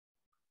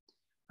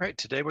All right,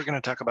 today we're going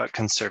to talk about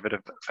conservative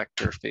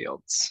vector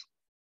fields.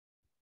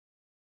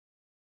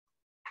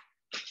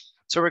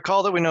 So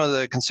recall that we know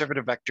the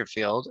conservative vector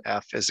field,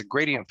 f, is a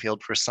gradient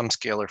field for some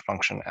scalar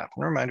function f.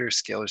 And a reminder,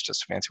 scalar is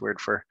just a fancy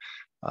word for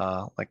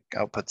like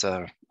outputs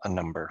a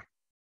number.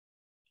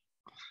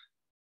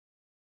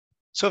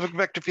 So if a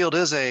vector field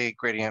is a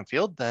gradient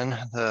field, then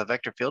the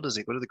vector field is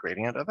equal to the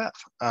gradient of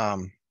f.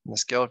 The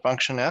scalar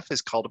function f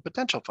is called a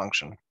potential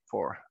function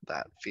for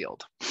that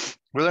field.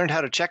 We learned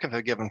how to check if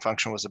a given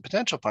function was a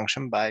potential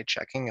function by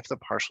checking if the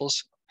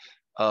partials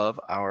of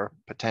our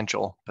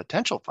potential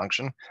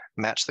function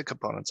match the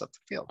components of the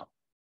field.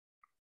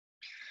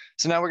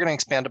 So now we're going to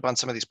expand upon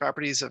some of these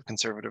properties of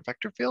conservative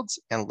vector fields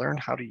and learn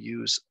how to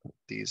use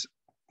these,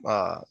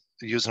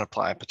 use and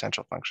apply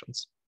potential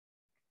functions.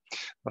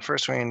 But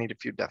first, we're going to need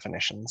a few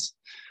definitions.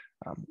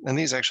 And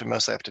these actually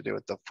mostly have to do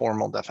with the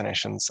formal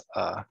definitions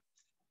of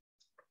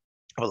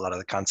a lot of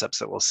the concepts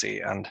that we'll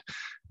see. And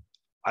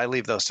I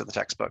leave those to the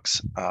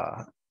textbooks.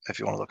 If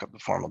you want to look up the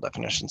formal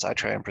definitions, I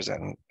try and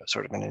present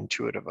sort of an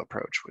intuitive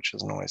approach, which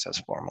isn't always as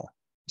formal.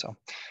 So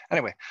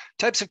anyway,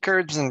 types of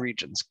curves and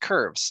regions.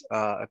 Curves.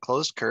 A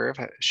closed curve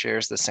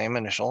shares the same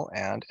initial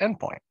and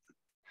endpoint.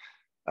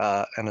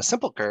 And a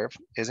simple curve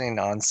is a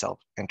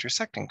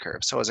non-self-intersecting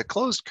curve. So as a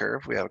closed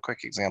curve, we have a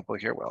quick example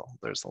here. Well,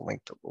 there's the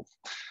link that we'll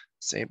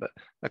see, but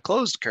a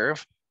closed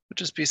curve would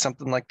just be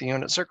something like the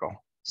unit circle.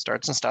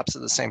 Starts and stops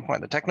at the same point.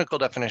 The technical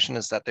definition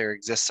is that there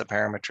exists a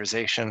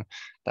parametrization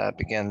that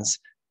begins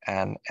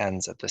and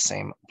ends at the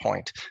same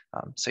point.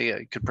 So yeah,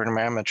 you could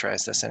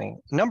parameterize this any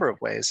number of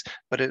ways,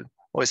 but it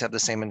always have the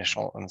same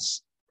initial and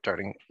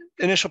starting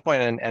initial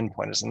point and end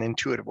point is an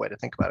intuitive way to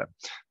think about it.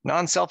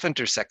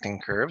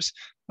 Non-self-intersecting curves,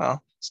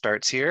 well,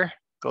 starts here,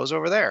 goes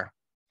over there.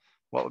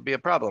 What would be a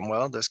problem?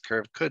 Well, this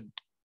curve could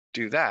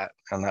do that,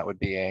 and that would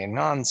be a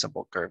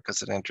non-simple curve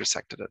because it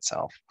intersected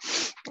itself.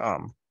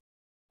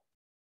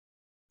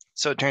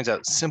 So it turns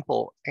out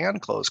simple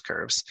and closed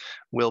curves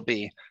will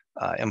be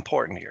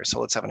important here. So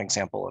let's have an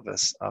example of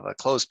this, of a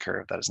closed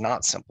curve that is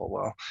not simple.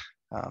 Well,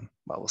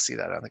 we'll see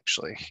that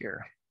actually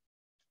here.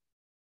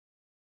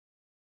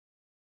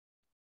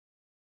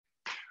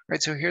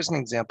 Right, so here's an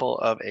example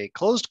of a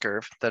closed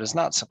curve that is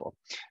not simple.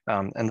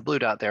 And the blue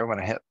dot there, when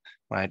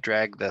I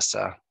drag this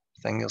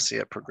thing, you'll see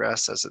it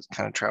progress as it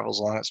kind of travels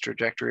along its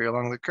trajectory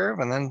along the curve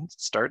and then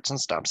starts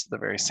and stops at the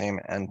very same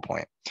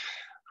endpoint.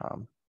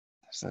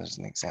 So there's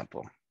an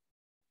example.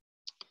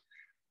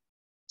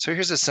 So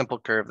here's a simple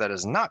curve that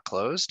is not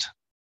closed.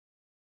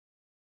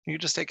 You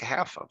just take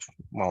half of,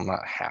 well,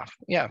 not half,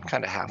 yeah,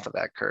 kind of half of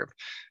that curve.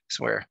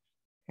 So where,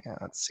 yeah,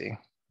 let's see.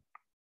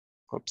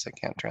 Whoops, I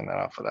can't turn that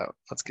off without,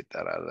 let's get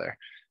that out of there.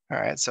 All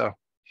right, so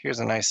here's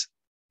a nice,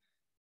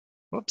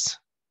 whoops.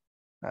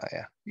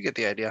 Yeah, you get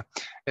the idea.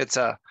 It's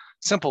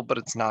simple, but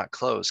it's not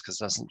closed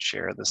because it doesn't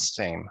share the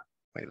same.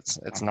 Wait,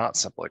 it's not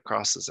simple, it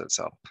crosses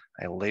itself.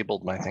 I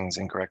labeled my things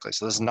incorrectly.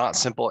 So this is not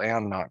simple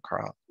and not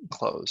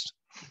closed,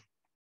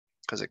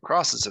 because it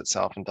crosses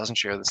itself and doesn't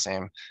share the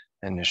same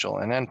initial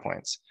and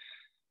endpoints.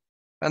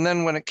 And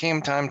then when it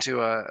came time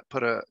to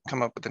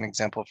come up with an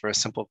example for a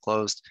simple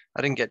closed,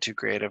 I didn't get too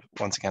creative.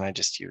 Once again, I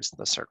just used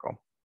the circle.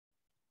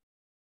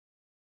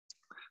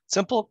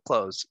 Simple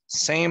closed,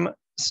 same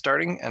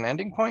starting and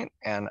ending point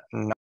and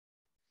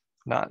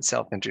not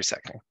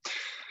self-intersecting.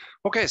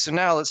 Okay, so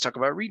now let's talk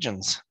about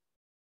regions.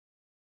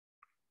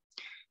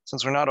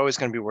 Since we're not always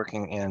going to be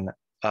working in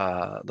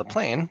the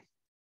plane,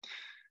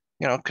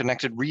 you know,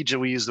 connected region,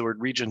 we use the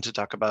word region to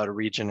talk about a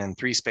region in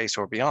 3 space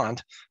or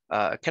beyond.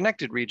 A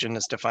connected region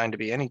is defined to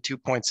be any 2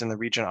 points in the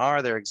region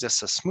R. There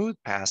exists a smooth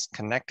path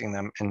connecting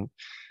them, and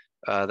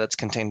that's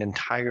contained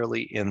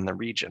entirely in the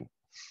region.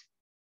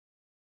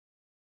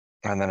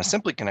 And then a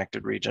simply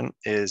connected region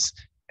is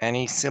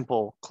any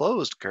simple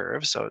closed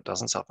curve, so it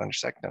doesn't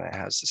self-intersect and it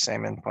has the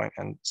same endpoint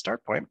and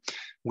start point,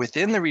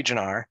 within the region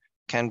R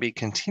can be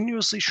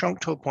continuously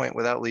shrunk to a point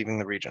without leaving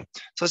the region.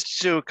 So let's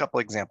do a couple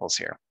examples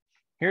here.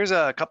 Here's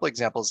a couple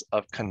examples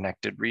of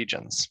connected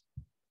regions.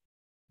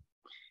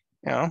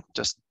 You know,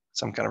 just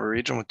some kind of a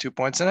region with 2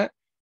 points in it.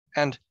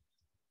 And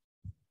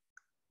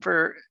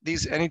for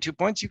these any 2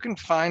 points, you can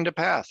find a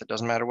path. It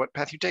doesn't matter what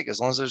path you take. As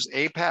long as there's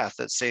a path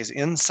that stays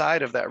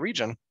inside of that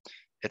region,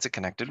 it's a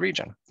connected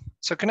region.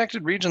 So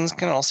connected regions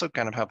can also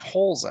kind of have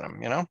holes in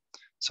them, you know?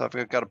 So if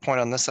I've got a point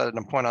on this side and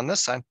a point on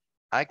this side,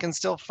 I can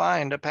still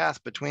find a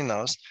path between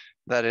those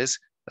that is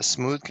a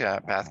smooth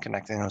path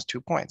connecting those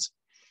 2 points.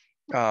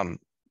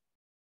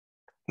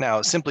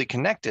 Now, simply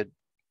connected,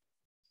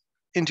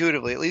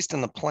 intuitively, at least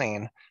in the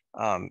plane,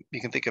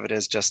 you can think of it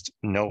as just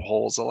no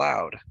holes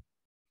allowed.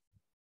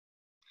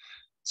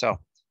 So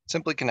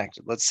simply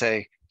connected. Let's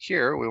say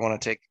here we want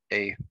to take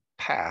a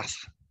path.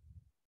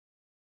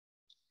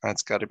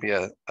 That's got to be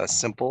a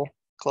simple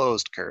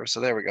closed curve. So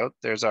there we go.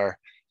 There's our,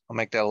 I'll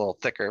make that a little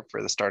thicker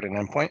for the start and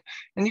end point.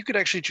 And you could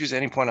actually choose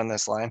any point on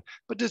this line,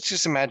 but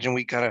just imagine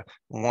we kind of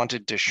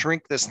wanted to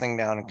shrink this thing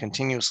down and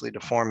continuously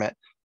deform it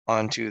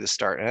onto the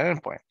start and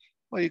end point.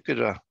 Well, you could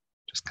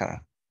just kind of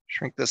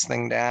shrink this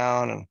thing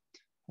down. And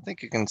I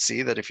think you can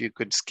see that if you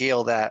could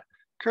scale that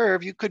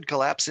curve, you could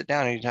collapse it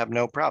down and you'd have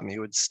no problem.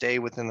 You would stay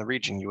within the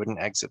region. You wouldn't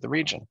exit the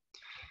region.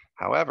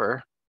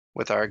 However,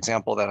 with our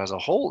example that has a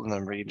hole in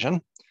the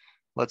region,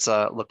 let's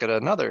look at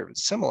another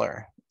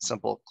similar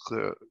simple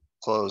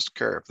closed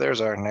curve.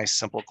 There's our nice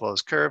simple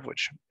closed curve,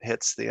 which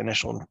hits the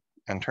initial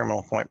and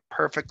terminal point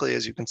perfectly,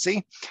 as you can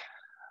see.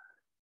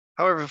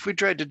 However, if we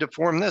tried to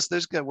deform this,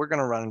 we're going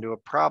to run into a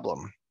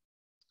problem.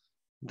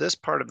 This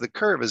part of the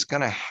curve is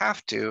going to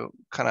have to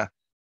kind of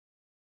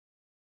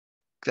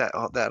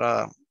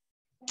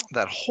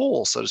that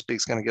hole, so to speak,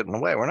 is going to get in the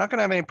way. We're not going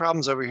to have any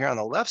problems over here on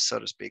the left, so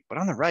to speak, but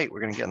on the right,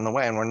 we're going to get in the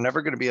way, and we're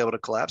never going to be able to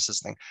collapse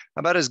this thing.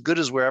 About as good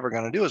as we're ever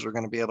going to do is we're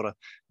going to be able to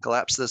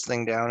collapse this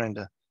thing down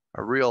into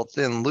a real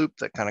thin loop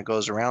that kind of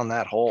goes around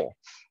that hole.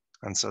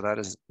 And so that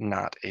is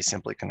not a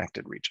simply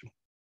connected region.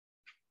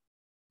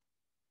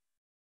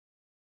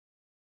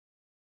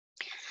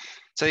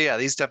 So yeah,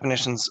 these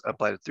definitions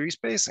apply to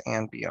 3-space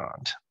and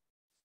beyond.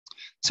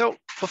 So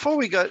before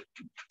we go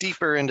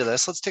deeper into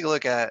this, let's take a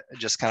look at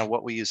just kind of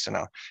what we used to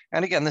know.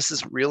 And again, this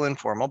is real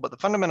informal, but the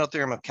fundamental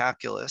theorem of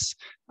calculus,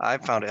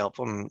 I've found it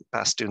helpful, and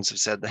past students have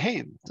said that,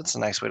 hey, that's a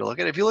nice way to look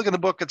at it. If you look in the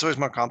book, it's always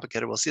more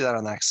complicated. We'll see that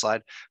on the next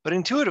slide. But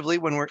intuitively,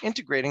 when we're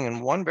integrating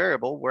in one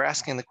variable, we're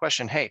asking the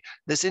question, hey,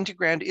 this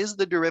integrand is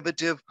the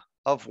derivative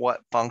of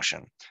what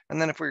function?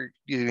 And then if we're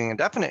using a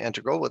definite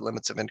integral with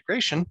limits of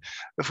integration,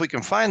 if we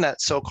can find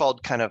that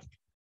so-called kind of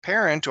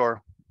parent,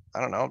 or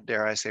I don't know,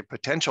 dare I say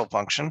potential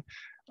function,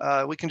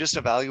 we can just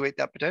evaluate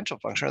that potential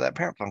function or that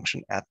parent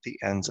function at the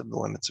ends of the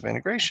limits of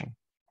integration.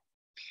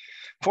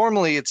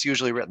 Formally, it's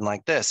usually written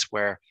like this,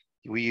 where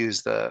we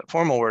use the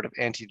formal word of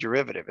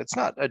antiderivative. It's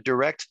not a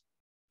direct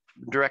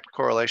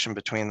correlation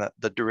between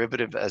the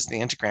derivative as the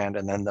integrand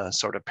and then the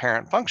sort of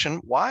parent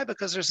function. Why?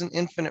 Because there's an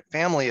infinite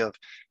family of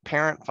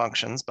parent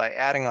functions by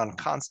adding on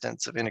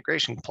constants of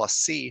integration plus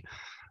c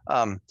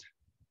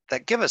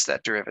that give us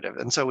that derivative.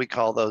 And so we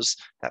call those,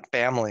 that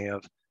family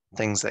of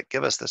things that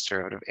give us this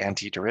derivative,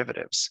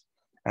 antiderivatives.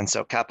 And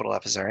so capital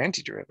F is our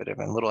antiderivative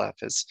and little f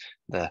is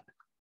the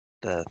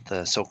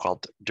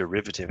so-called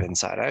derivative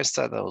inside. I just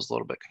thought that was a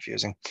little bit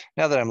confusing.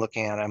 Now that I'm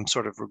looking at it, I'm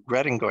sort of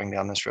regretting going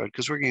down this road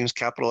because we're going to use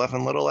capital F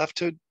and little f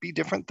to be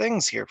different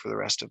things here for the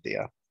rest of the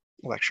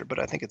lecture, but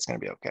I think it's going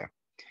to be okay.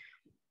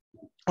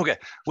 Okay,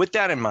 with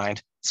that in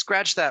mind,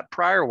 scratch that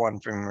prior one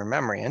from your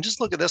memory and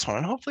just look at this one.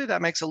 And hopefully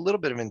that makes a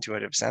little bit of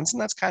intuitive sense.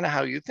 And that's kind of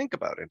how you think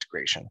about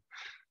integration,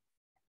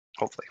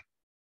 hopefully.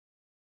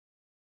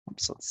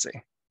 So let's see.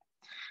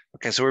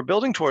 Okay, so we're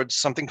building towards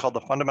something called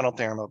the fundamental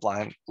theorem of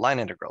line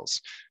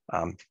integrals.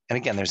 And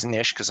again, there's an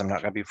ish because I'm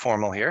not going to be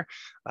formal here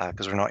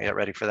because we're not yet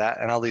ready for that.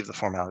 And I'll leave the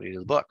formality to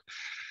the book.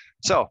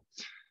 So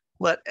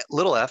let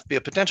little f be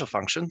a potential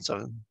function.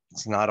 So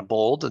it's not a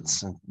bold,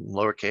 it's in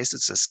lowercase,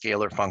 it's a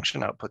scalar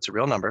function, outputs a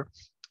real number.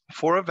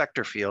 For a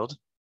vector field,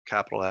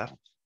 capital F,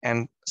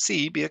 and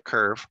C be a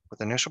curve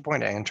with initial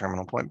point A and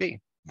terminal point B.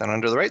 Then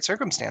under the right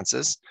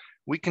circumstances,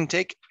 we can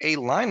take a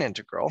line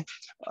integral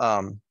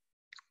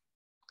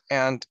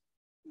and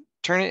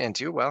turn it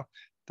into, well,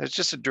 there's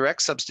just a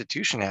direct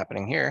substitution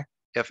happening here.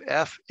 If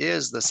f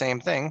is the same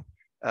thing,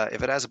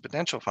 if it has a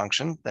potential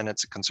function, then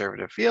it's a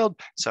conservative field.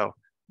 So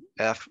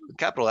f,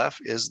 capital F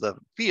is the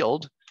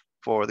field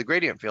for the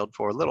gradient field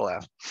for little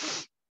f.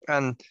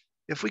 And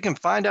if we can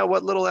find out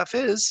what little f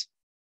is,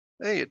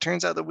 hey, it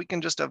turns out that we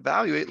can just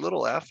evaluate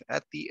little f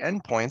at the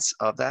endpoints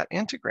of that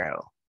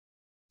integral,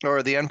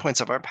 or the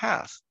endpoints of our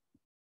path.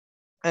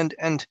 And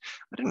I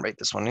didn't write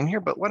this one in here,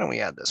 but why don't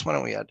we add this? Why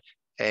don't we add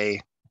A,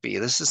 B?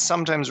 This is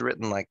sometimes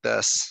written like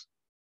this,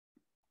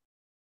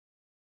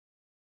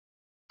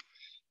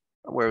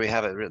 where we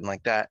have it written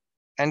like that.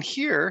 And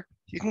here,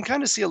 you can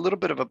kind of see a little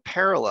bit of a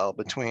parallel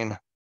between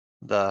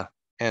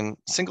in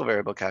single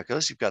variable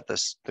calculus, you've got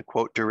this, the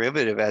quote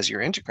derivative as your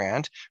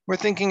integrand. We're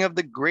thinking of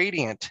the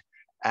gradient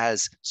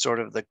as sort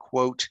of the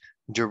quote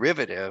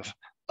derivative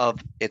of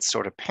its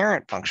sort of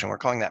parent function. We're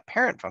calling that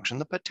parent function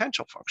the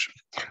potential function.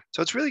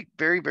 So it's really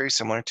very, very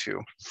similar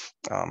to,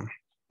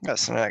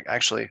 yes, and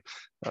actually,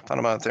 the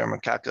fundamental theorem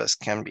of calculus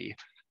can be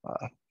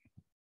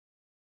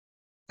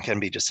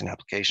just an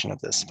application of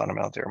this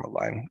fundamental theorem of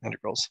line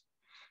integrals.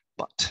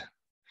 But,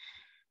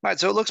 all right,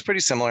 so it looks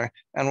pretty similar.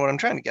 And what I'm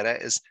trying to get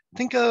at is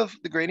think of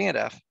the gradient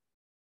f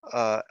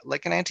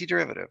like an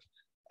antiderivative.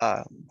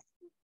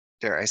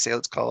 Dare I say,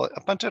 let's call it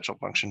a potential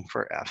function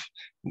for f,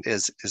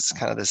 is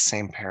kind of the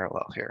same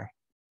parallel here.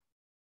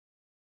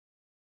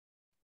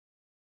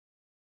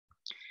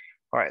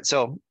 All right,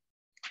 so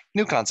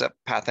new concept,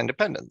 path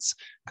independence.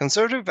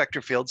 Conservative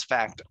vector fields,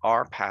 fact,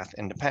 are path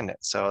independent.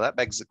 So that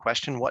begs the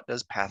question, what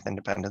does path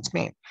independence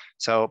mean?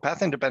 So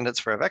path independence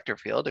for a vector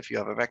field, if you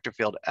have a vector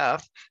field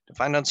f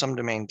defined on some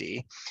domain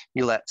D,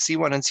 you let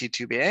C1 and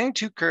C2 be any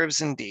two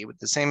curves in D with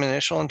the same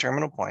initial and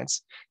terminal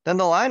points, then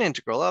the line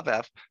integral of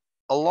f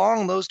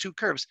along those two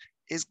curves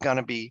is going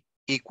to be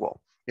equal.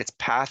 It's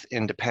path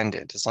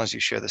independent. As long as you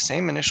share the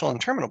same initial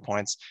and terminal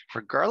points,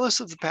 regardless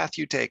of the path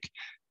you take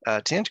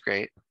to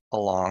integrate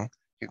along,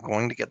 you're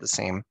going to get the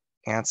same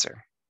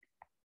answer.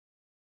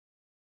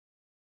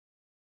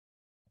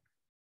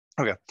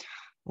 Okay,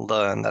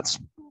 and that's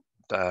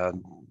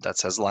that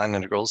says line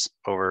integrals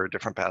over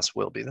different paths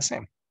will be the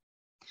same.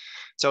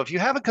 So if you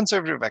have a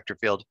conservative vector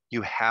field,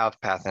 you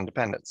have path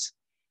independence,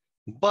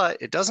 but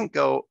it doesn't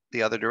go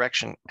the other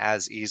direction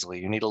as easily.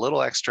 You need a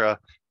little extra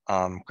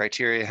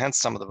criteria, hence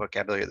some of the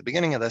vocabulary at the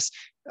beginning of this.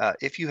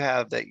 If you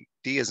have that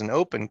D is an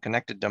open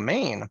connected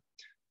domain,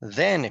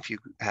 then if you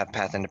have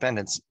path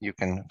independence, you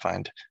can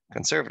find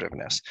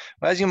conservativeness.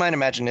 But as you might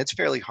imagine, it's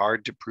fairly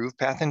hard to prove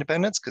path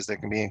independence because there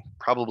can be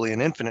probably an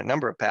infinite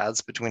number of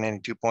paths between any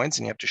 2 points,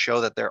 and you have to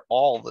show that they're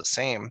all the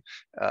same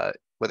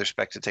with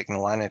respect to taking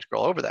the line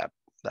integral over that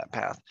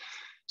path.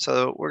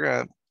 So we're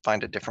going to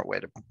find a different way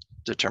to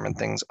determine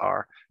things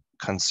are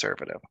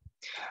conservative.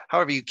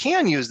 However, you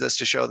can use this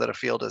to show that a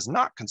field is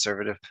not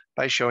conservative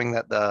by showing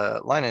that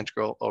the line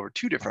integral over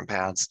 2 different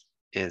paths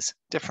is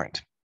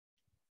different.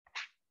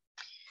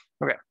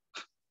 Okay,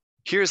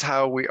 here's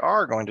how we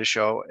are going to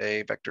show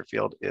a vector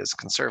field is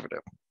conservative.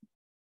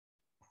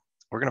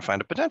 We're going to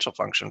find a potential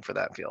function for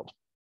that field.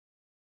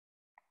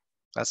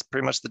 That's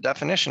pretty much the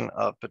definition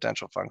of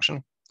potential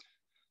function.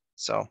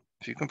 So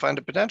if you can find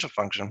a potential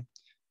function,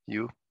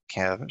 you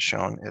have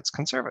shown it's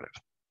conservative.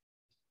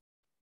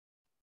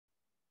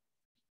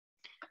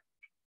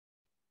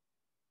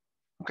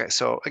 Okay,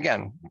 so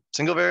again,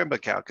 single variable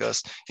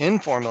calculus.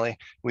 Informally,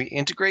 we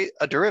integrate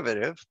a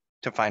derivative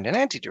to find an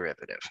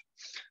antiderivative.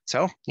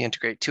 So you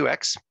integrate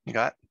 2x, you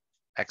got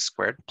x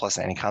squared plus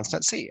any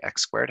constant c.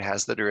 X squared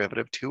has the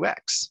derivative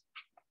 2x.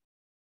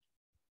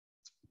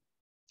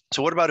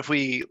 So what about if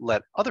we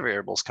let other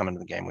variables come into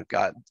the game? We've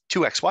got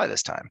 2xy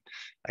this time.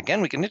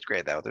 Again, we can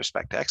integrate that with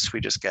respect to x. We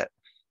just get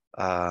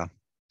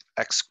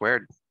x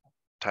squared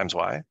times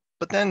y.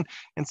 But then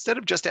instead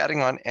of just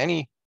adding on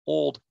any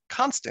old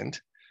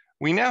constant,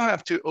 we now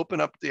have to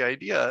open up the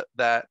idea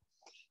that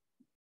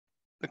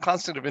the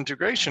constant of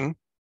integration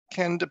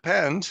can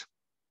depend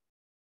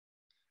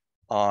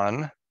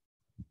on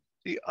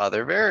the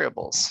other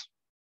variables.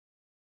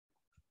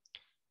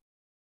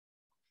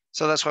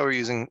 So that's why we're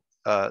using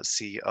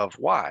c of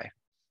y,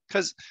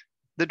 because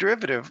the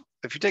derivative,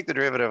 if you take the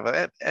derivative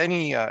of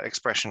any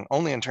expression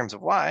only in terms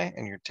of y,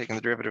 and you're taking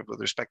the derivative with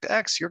respect to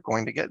x, you're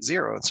going to get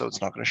 0, and so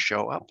it's not going to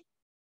show up.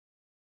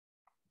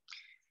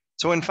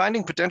 So in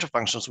finding potential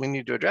functions, we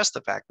need to address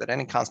the fact that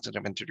any constant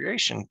of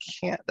integration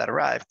that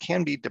arrive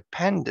can be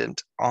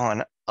dependent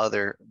on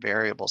other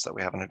variables that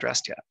we haven't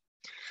addressed yet.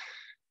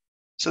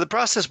 So the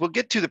process, we'll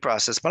get to the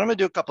process, but I'm going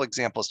to do a couple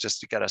examples just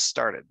to get us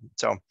started.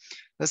 So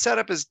the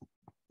setup is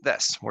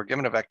this. We're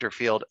given a vector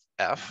field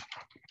f,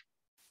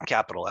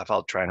 capital F.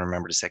 I'll try and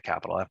remember to say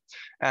capital F.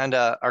 And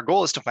our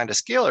goal is to find a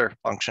scalar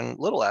function,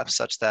 little f,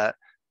 such that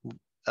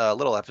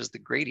little f is the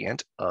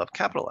gradient of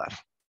capital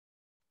F.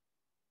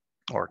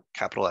 Or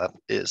capital F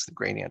is the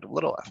gradient of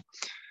little f.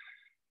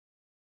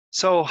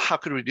 So how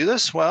could we do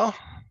this? Well,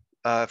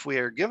 if we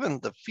are given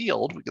the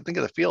field, we could think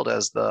of the field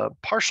as the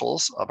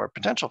partials of our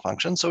potential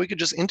function. So we could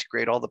just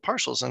integrate all the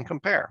partials and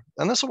compare.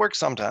 And this will work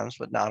sometimes,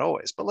 but not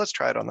always. But let's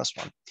try it on this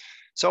one.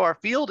 So our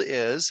field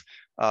is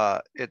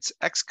its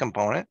x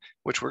component,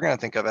 which we're going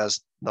to think of as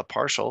the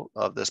partial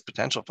of this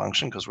potential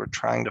function because we're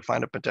trying to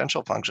find a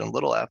potential function,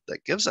 little f,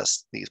 that gives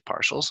us these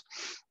partials.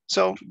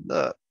 So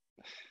the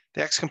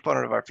x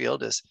component of our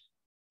field is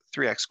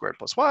 3x squared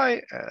plus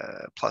y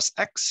plus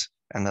x,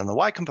 and then the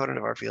y component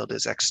of our field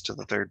is x to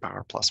the third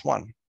power plus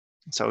 1.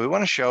 So we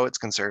want to show it's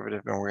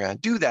conservative, and we're going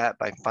to do that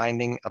by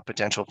finding a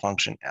potential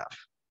function f.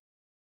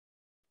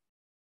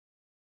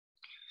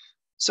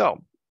 So,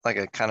 like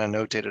I kind of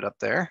notated up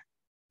there,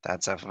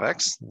 that's f of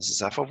x, this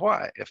is f of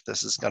y. If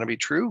this is going to be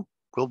true,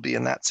 we'll be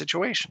in that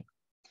situation.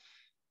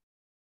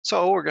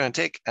 So we're going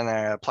to take and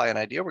apply an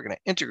idea. We're going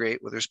to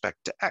integrate with respect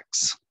to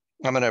x.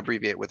 I'm going to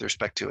abbreviate with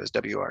respect to as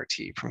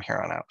WRT from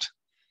here on out.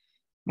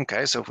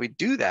 Okay, so if we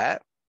do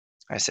that,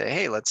 I say,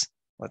 hey, let's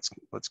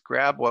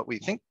grab what we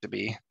think to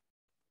be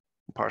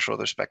partial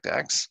with respect to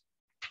x,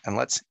 and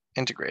let's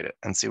integrate it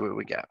and see what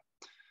we get.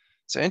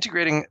 So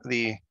integrating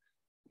the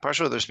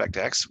partial with respect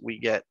to x, we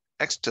get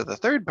x to the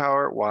third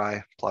power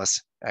y plus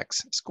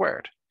x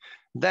squared.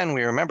 Then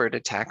we remember to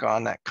tack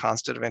on that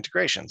constant of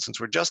integration.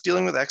 Since we're just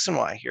dealing with x and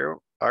y here,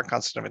 our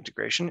constant of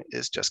integration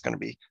is just going to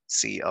be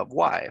c of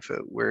y. If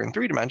it were in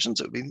 3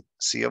 dimensions, it would be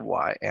c of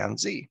y and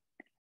z.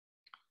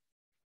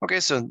 Okay,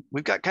 so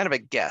we've got kind of a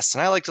guess,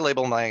 and I like to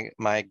label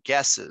my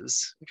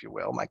guesses, if you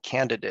will, my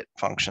candidate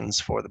functions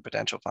for the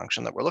potential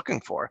function that we're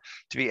looking for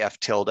to be f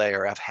tilde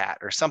or f hat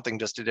or something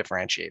just to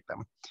differentiate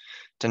them,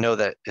 to know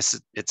that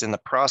it's in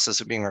the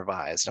process of being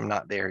revised. I'm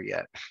not there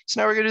yet.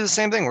 So now we're going to do the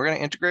same thing. We're going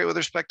to integrate with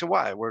respect to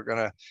y. We're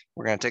going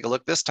to take a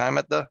look this time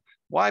at the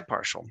y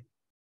partial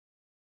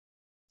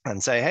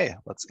and say, hey,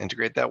 let's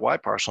integrate that y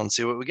partial and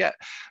see what we get.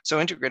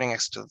 So integrating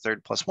x to the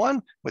third plus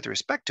 1 with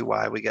respect to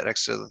y, we get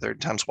x to the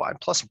third times y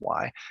plus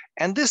y.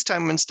 And this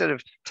time, instead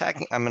of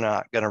tacking, I'm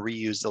not going to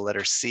reuse the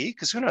letter c,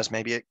 because who knows,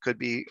 maybe it could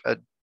be a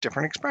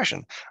different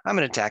expression. I'm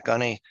going to tack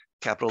on a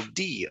capital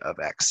D of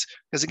x,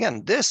 because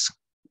again, this,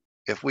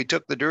 if we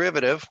took the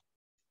derivative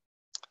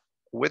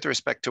with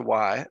respect to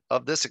y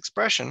of this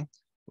expression,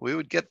 we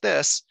would get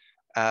this.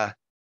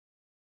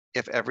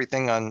 if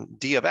everything on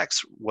d of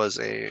x was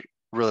a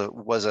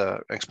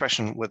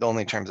expression with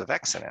only terms of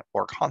x in it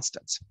or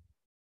constants.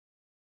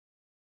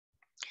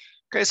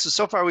 Okay,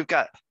 so far we've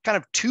got kind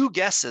of two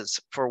guesses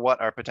for what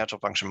our potential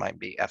function might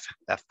be, f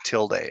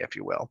tilde, if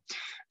you will,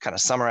 kind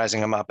of summarizing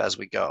them up as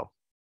we go.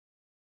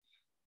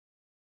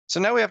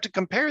 So now we have to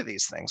compare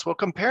these things. Well,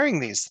 comparing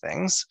these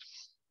things,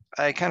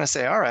 I kind of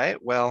say, all right,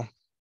 well,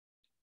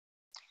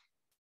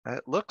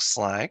 it looks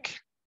like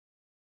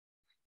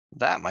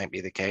that might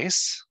be the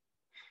case.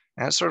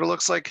 And it sort of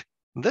looks like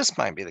this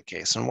might be the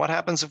case. And what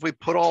happens if we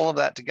put all of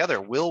that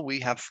together? Will we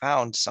have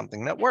found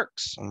something that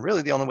works? And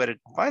really the only way to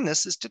find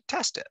this is to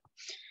test it.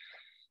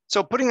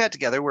 So putting that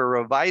together, we're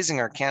revising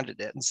our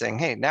candidate and saying,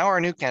 hey, now our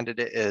new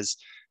candidate is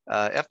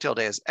f tilde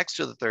is x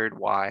to the third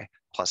y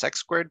plus x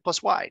squared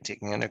plus y,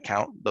 taking into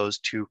account those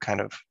two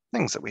kind of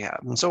things that we have.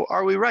 And so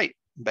are we right,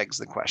 begs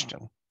the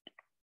question.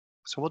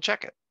 So we'll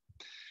check it.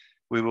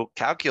 We will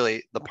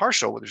calculate the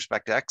partial with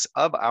respect to x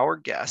of our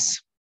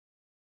guess.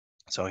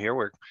 So here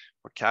we're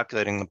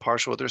calculating the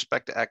partial with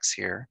respect to x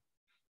here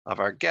of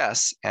our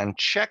guess and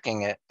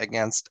checking it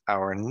against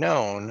our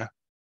known,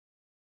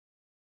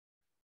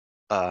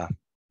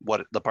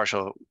 what the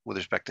partial with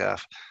respect to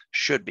f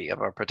should be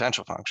of our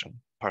potential function,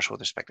 partial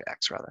with respect to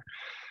x rather.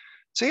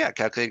 So yeah,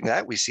 calculating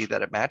that, we see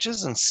that it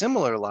matches. And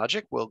similar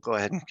logic, we'll go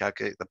ahead and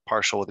calculate the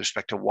partial with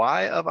respect to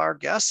y of our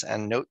guess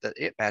and note that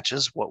it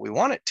matches what we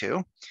want it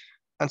to.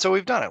 And so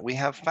we've done it. We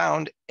have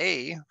found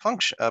a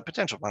function, a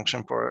potential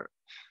function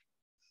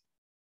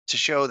to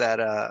show that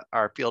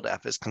our field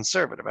f is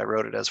conservative. I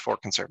wrote it as for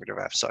conservative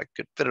f, so I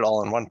could fit it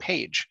all in one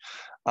page.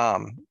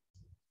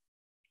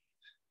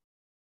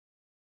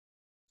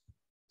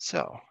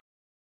 So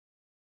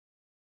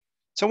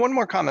one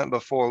more comment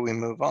before we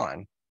move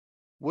on.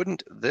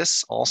 Wouldn't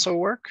this also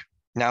work?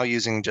 Now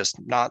using just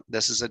not,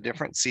 this is a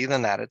different c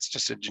than that. It's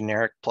just a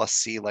generic plus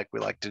c like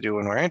we like to do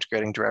when we're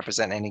integrating to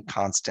represent any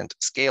constant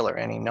scalar,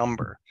 any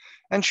number.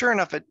 And sure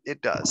enough,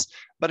 it does.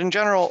 But in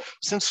general,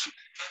 since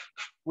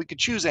we could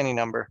choose any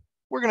number,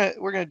 we're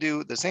gonna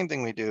do the same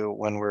thing we do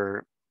when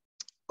we're,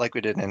 like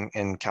we did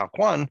in Calc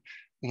 1,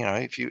 you know,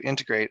 if you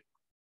integrate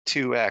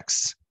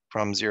 2x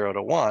from 0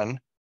 to 1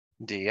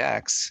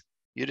 dx,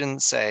 you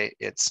didn't say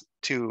it's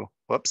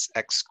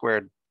x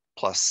squared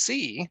plus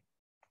c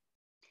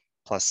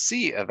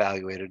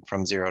evaluated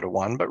from 0 to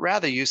 1, but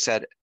rather you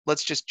said,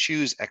 let's just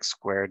choose x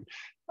squared.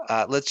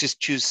 Let's just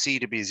choose c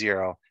to be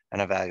 0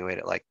 and evaluate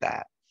it like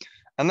that.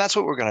 And that's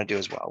what we're going to do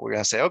as well. We're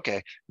going to say,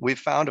 okay, we've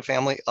found a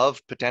family of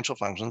potential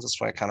functions.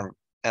 That's why I kind of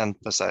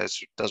emphasize,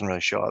 doesn't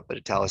really show up, but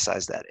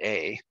italicize that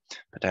a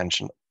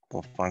potential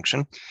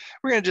function.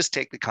 We're going to just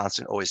take the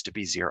constant always to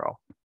be 0.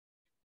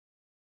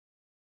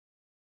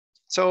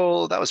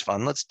 So that was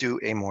fun. Let's do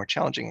a more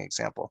challenging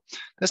example.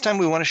 This time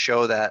we want to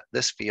show that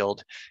this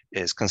field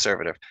is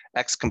conservative.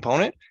 X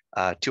component,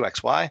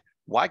 2xy,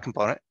 y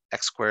component,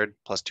 x squared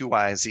plus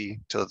 2yz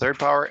to the third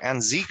power,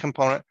 and z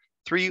component,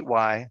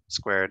 3y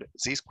squared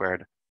z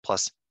squared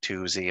plus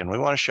 2z. And we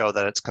want to show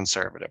that it's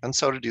conservative. And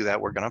so to do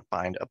that, we're going to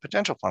find a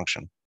potential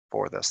function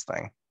for this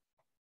thing.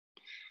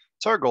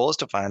 So our goal is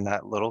to find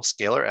that little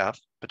scalar f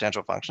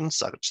potential function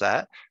such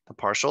that the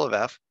partial of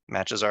f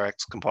matches our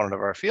x component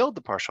of our field,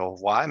 the partial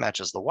of y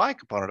matches the y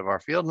component of our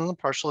field, and the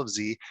partial of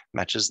z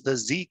matches the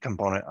z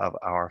component of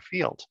our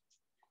field.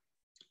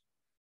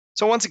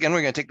 So once again,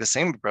 we're going to take the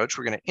same approach.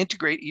 We're going to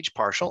integrate each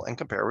partial and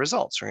compare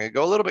results. We're going to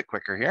go a little bit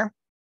quicker here.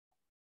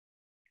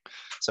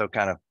 So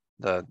kind of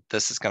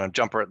this is going to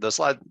jump, the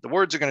slide, the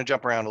words are going to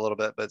jump around a little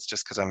bit, but it's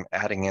just because I'm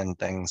adding in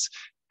things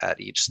at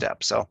each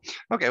step. So,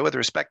 okay, with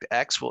respect to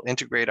x, we'll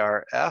integrate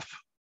our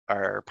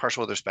our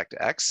partial with respect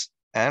to x,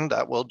 and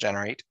that will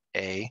generate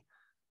a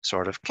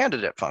sort of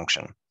candidate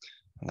function.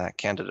 And that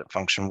candidate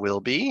function will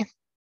be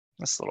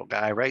this little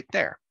guy right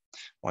there.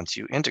 Once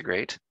you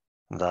integrate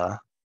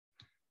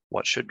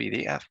what should be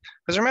the f.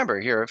 Because remember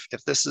here,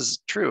 if this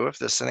is true, if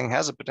this thing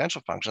has a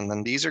potential function,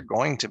 then these are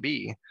going to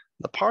be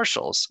the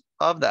partials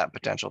of that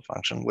potential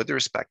function with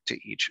respect to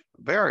each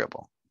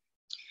variable.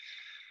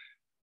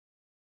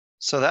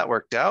 So that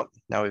worked out.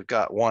 Now we've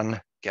got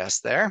one guess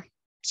there.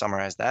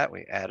 Summarize that.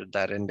 We added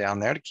that in down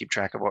there to keep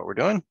track of what we're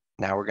doing.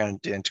 Now we're going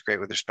to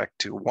integrate with respect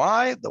to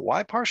y, the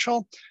y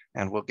partial,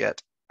 and we'll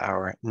get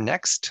our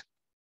next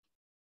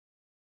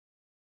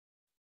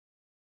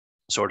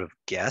sort of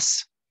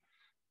guess.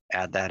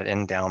 Add that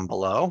in down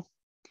below.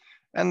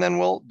 And then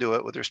we'll do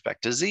it with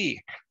respect to z.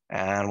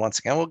 And once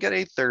again, we'll get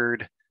a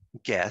third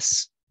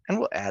guess, and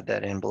we'll add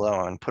that in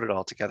below and put it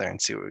all together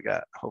and see what we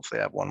got. Hopefully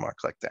I have one more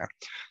click there.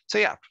 So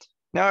yeah.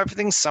 Now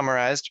everything's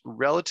summarized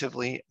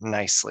relatively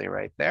nicely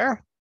right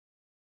there.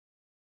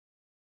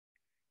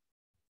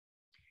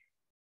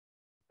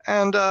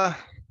 And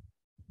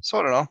so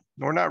I don't know,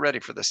 we're not ready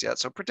for this yet.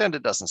 So pretend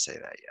it doesn't say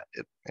that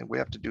yet. We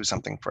have to do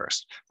something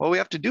first. What we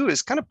have to do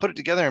is kind of put it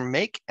together and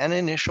make an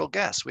initial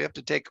guess. We have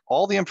to take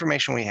all the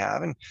information we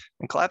have and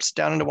collapse it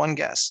down into one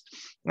guess.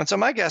 And so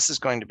my guess is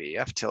going to be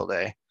f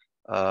tilde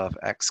of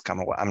x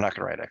comma y. I'm not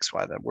going to write x,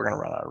 y, then we're going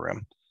to run out of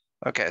room.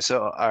 Okay,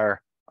 so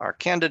our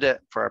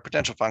candidate for our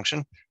potential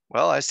function,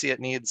 well, I see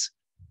it needs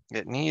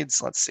it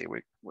needs, let's see,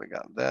 we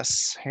got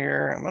this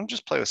here. I'm gonna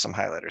just play with some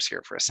highlighters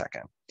here for a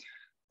second.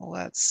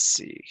 Let's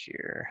see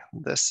here.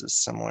 This is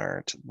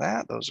similar to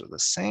that. Those are the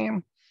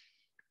same.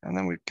 And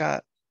then we've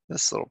got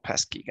this little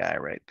pesky guy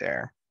right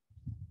there.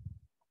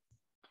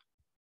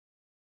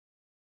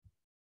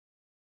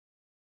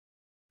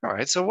 All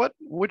right, so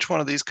which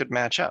one of these could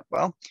match up?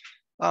 Well,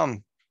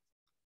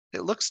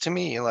 it looks to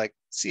me like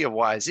c of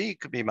yz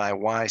could be my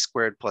y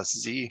squared plus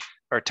z,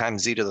 or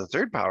times z to the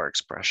third power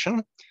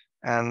expression.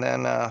 And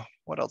then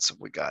what else have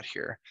we got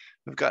here?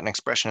 We've got an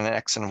expression in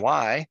x and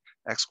y,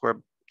 x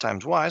squared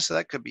times y, so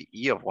that could be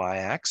e of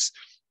yx.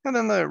 And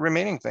then the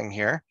remaining thing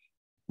here,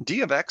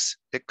 d of x,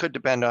 it could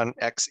depend on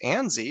x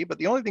and z, but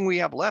the only thing we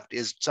have left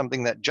is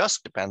something that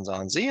just depends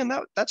on z, and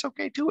that's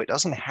okay too. It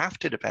doesn't have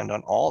to depend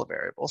on all the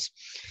variables.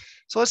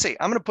 So let's see,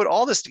 I'm going to put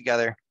all this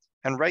together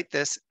and write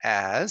this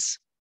as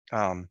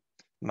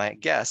my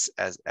guess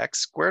as x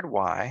squared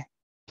y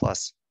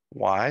plus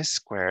y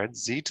squared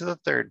z to the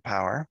third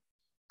power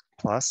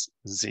plus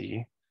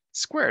z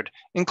squared,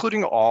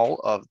 including all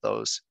of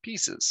those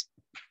pieces.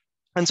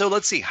 And so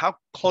let's see, how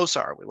close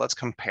are we? Let's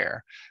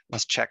compare.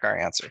 Let's check our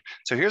answer.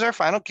 So here's our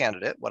final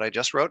candidate, what I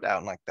just wrote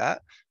down like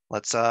that.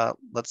 Let's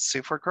see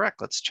if we're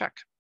correct. Let's check.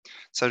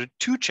 So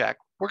to check,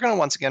 we're going to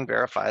once again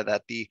verify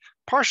that the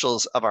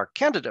partials of our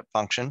candidate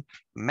function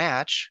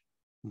match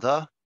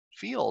the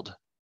field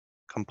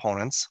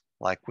components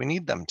like we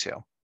need them to.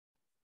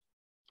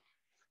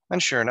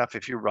 And sure enough,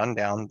 if you run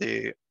down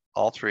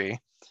all three,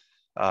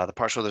 the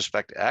partial with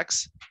respect to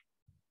x,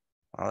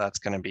 well, that's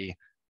going to be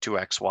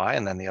 2xy,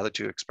 and then the other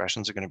two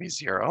expressions are going to be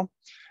 0.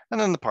 And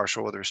then the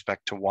partial with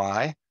respect to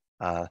y,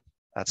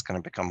 that's going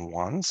to become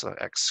 1, so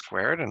x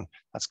squared, and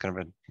that's going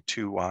to be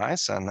 2y,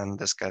 so, and then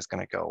this guy's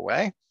going to go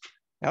away.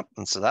 Yep,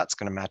 and so that's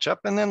going to match up.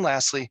 And then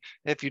lastly,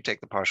 if you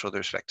take the partial with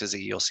respect to z,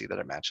 you'll see that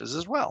it matches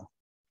as well.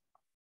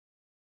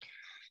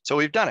 So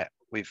we've done it.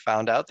 We've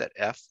found out that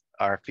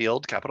our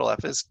field, capital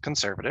F, is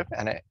conservative,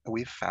 and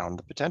we've found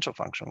the potential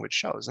function, which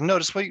shows. And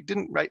notice we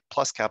didn't write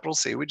plus capital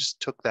C, we just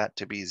took that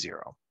to be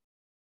 0.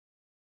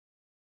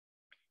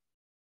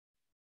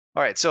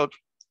 All right, so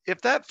if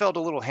that felt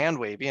a little hand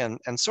wavy and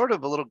sort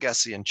of a little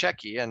guessy and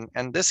checky,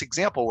 and this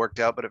example worked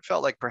out, but it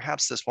felt like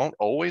perhaps this won't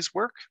always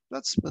work,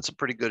 that's a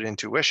pretty good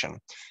intuition.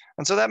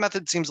 And so that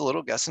method seems a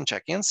little guess and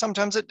checky, and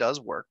sometimes it does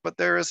work, but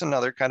there is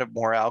another kind of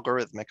more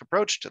algorithmic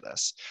approach to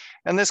this.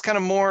 And this kind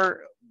of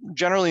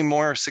generally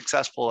more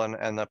successful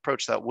and the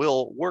approach that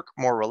will work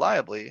more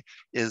reliably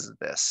is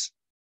this.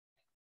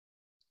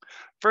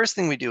 First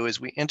thing we do is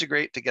we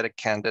integrate to get a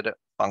candidate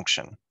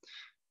function.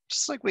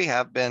 Just like we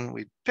have been,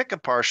 we pick a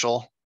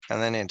partial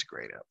and then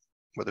integrate it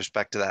with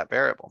respect to that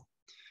variable.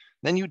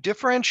 Then you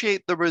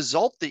differentiate the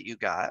result that you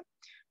got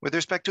with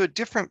respect to a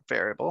different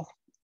variable,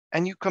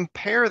 and you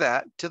compare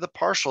that to the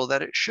partial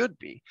that it should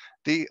be,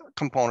 the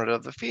component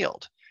of the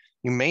field.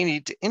 You may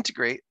need to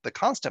integrate the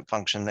constant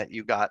function that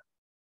you got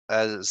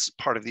as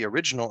part of the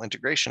original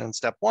integration in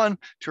step 1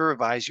 to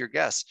revise your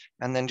guess,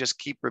 and then just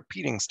keep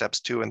repeating steps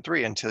 2 and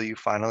 3 until you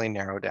finally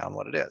narrow down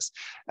what it is.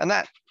 And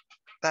that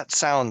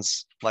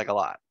sounds like a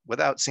lot.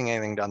 Without seeing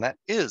anything done, that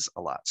is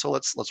a lot. So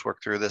let's work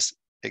through this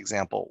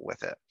example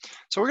with it.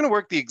 So we're going to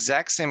work the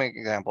exact same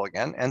example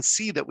again and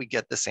see that we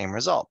get the same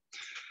result.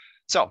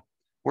 So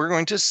we're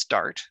going to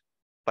start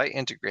by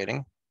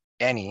integrating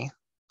any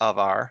of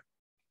our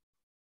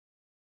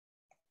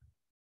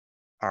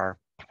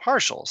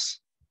partials.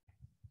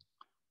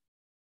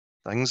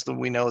 Things that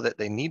we know that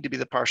they need to be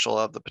the partial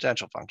of the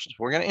potential functions.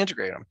 We're going to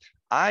integrate them.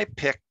 I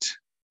picked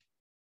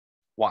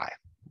y.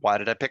 Why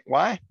did I pick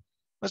y?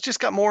 It's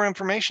just got more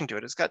information to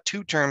it. It's got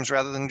 2 terms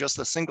rather than just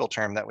the single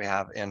term that we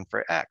have in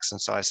for x.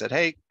 And so I said,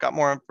 hey, got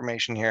more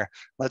information here.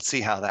 Let's see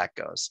how that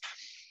goes.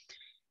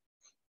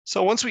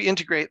 So once we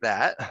integrate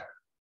that,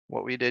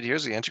 what we did here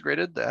is we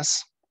integrated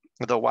this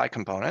with the y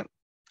component,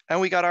 and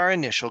we got our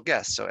initial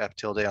guess. So f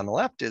tilde on the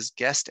left is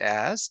guessed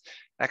as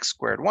x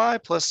squared y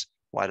plus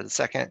y to the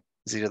second,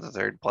 z to the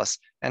third plus,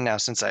 and now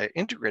since I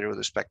integrated with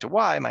respect to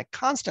y, my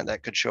constant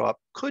that could show up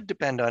could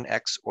depend on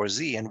x or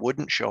z and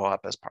wouldn't show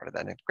up as part of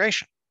that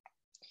integration.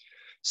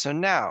 So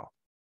now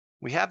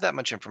we have that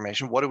much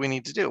information. What do we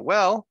need to do?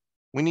 Well,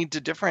 we need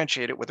to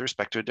differentiate it with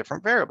respect to a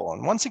different variable.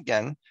 And once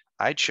again,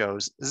 I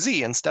chose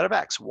z instead of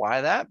x. Why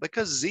that?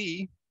 Because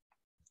z,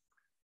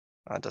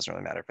 it doesn't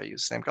really matter if I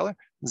use the same color.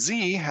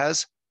 Z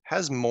has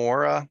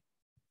more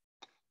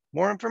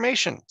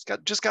information. It's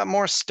just got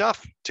more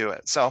stuff to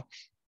it. So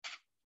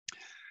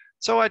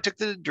I took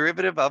the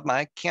derivative of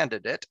my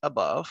candidate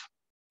above,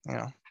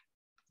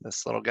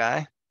 this little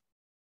guy.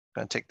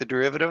 I'm going to take the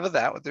derivative of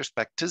that with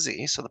respect to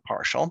z, so the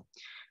partial,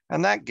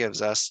 and that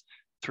gives us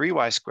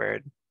 3y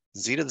squared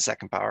z to the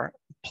second power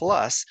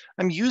plus,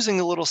 I'm using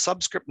a little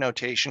subscript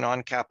notation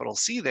on capital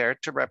C there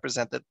to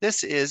represent that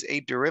this is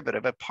a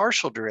derivative, a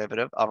partial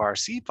derivative of our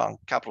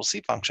capital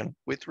C function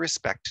with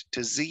respect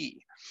to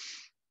z.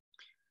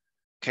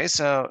 Okay,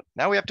 so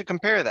now we have to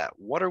compare that.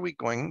 What are we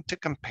going to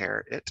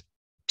compare it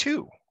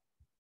to?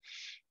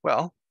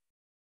 Well,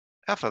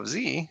 f of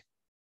z,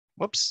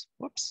 whoops,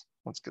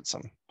 let's get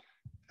some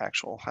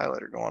actual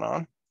highlighter going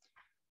on.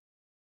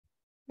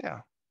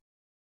 Yeah.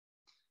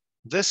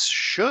 This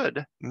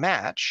should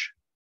match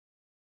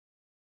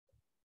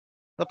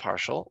the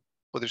partial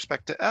with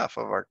respect to f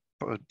of our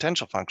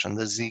potential function,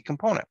 the z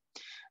component.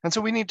 And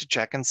so we need to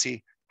check and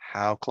see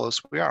how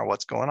close we are,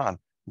 what's going on.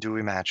 Do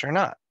we match or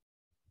not?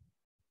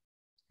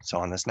 So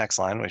on this next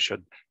line, we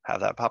should have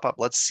that pop up.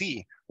 Let's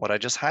see what I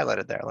just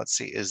highlighted there. Let's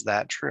see, is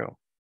that true?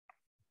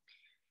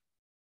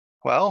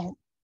 Well,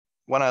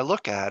 when I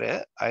look at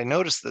it, I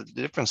notice that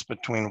the difference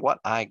between what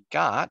I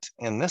got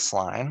in this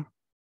line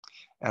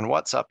and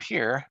what's up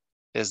here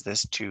is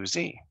this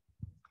 2z.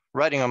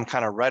 Writing them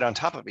kind of right on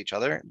top of each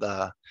other,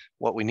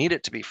 what we need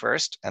it to be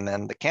first, and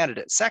then the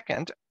candidate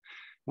second,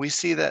 we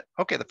see that,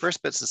 okay, the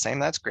first bit's the same,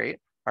 that's great.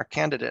 Our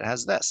candidate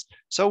has this.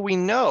 So we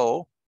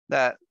know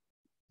that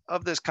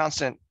of this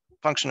constant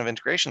function of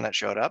integration that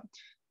showed up,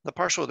 the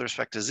partial with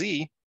respect to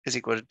z is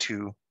equal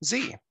to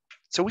 2z.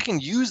 So we can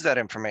use that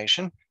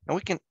information and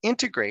we can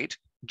integrate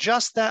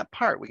just that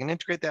part. We can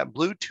integrate that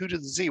blue 2 to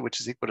the z, which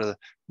is equal to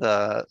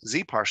the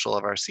z partial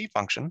of our c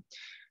function,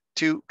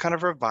 to kind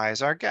of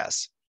revise our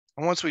guess.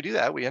 And once we do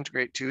that, we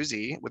integrate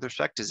 2z with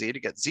respect to z to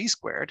get z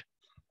squared.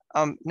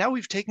 Now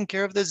we've taken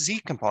care of the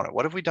z component.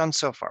 What have we done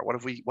so far?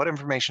 What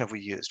information have we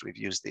used? We've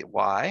used the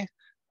y.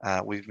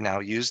 We've now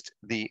used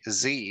the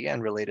z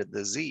and related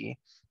the z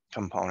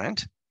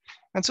component.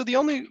 And so the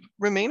only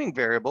remaining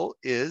variable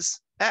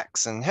is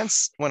x. And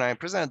hence, when I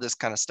presented this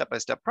kind of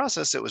step-by-step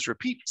process, it was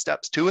repeat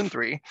steps 2 and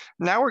 3.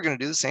 Now we're going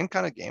to do the same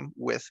kind of game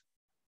with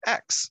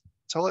x.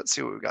 So let's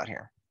see what we've got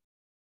here.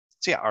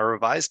 So yeah, our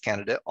revised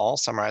candidate, all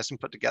summarized and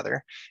put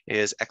together,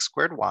 is x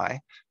squared y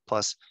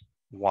plus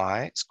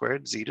y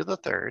squared z to the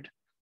third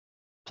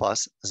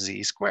plus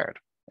z squared.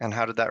 And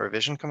how did that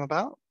revision come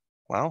about?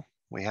 Well,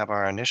 we have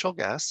our initial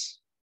guess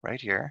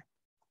right here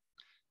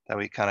that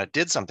we kind of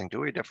did something to.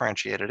 We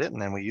differentiated it, and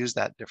then we use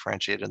that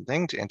differentiated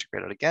thing to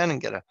integrate it again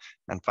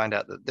and find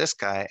out that this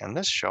guy and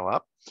this show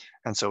up.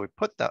 And so we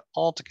put that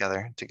all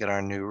together to get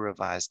our new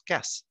revised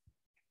guess,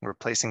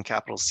 replacing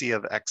capital C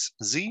of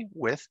xz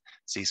with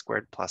z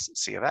squared plus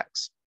c of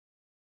x.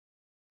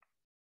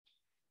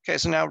 Okay,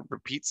 so now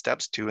repeat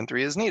steps 2 and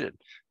 3 is needed.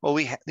 Well,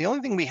 the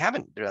only thing we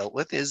haven't dealt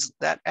with is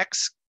that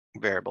x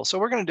variable. So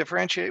we're going to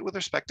differentiate with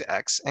respect to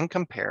x and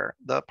compare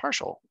the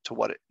partial to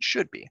what it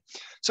should be.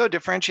 So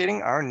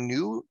differentiating our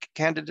new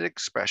candidate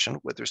expression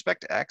with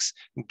respect to x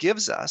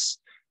gives us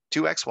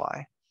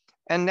 2xy.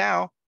 And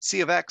now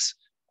c of x,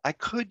 I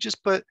could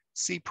just put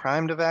c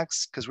primed of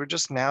x because we're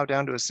just now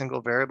down to a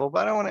single variable,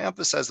 but I want to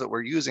emphasize that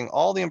we're using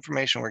all the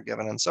information we're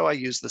given. And so I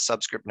use the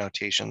subscript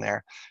notation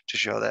there to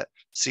show that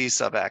c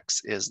sub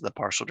x is the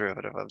partial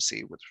derivative of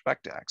c with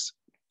respect to x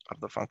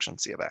of the function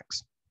c of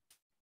x.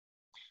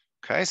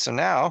 Okay, so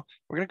now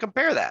we're going to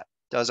compare that.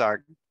 Does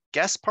our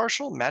guess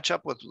partial match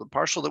up with the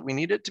partial that we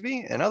need it to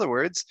be? In other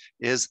words,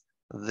 is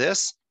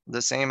this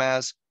the same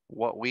as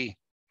what we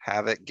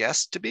have it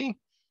guessed to be?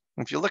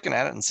 If you're looking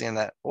at it and seeing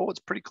that, oh, it's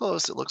pretty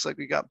close, it looks like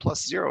we got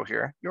 +0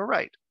 here, you're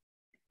right.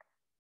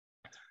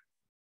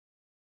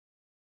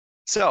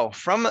 So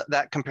from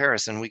that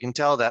comparison, we can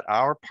tell that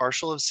our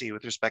partial of c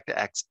with respect to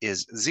x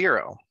is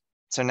 0.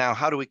 So now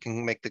how do we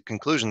make the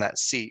conclusion that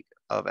c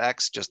of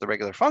x, just the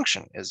regular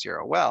function, is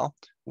 0? Well,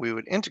 we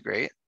would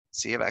integrate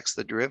c of x,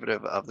 the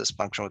derivative of this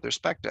function with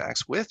respect to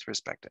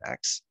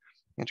x,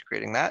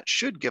 Integrating that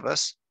should give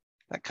us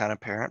that kind of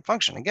parent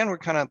function. Again, we're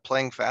kind of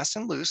playing fast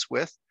and loose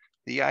with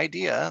the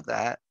idea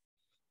that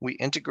we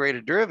integrate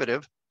a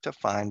derivative to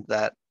find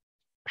that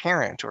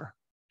parent or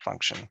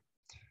function.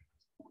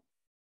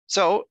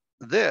 So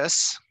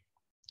this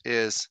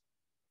is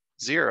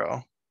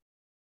 0.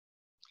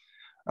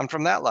 And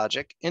from that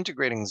logic,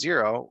 integrating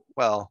 0,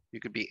 well, you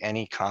could be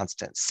any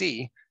constant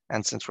c.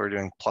 And since we're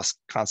doing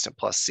constant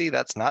plus c,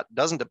 that's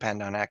doesn't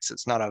depend on x.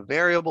 It's not a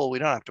variable. We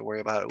don't have to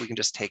worry about it. We can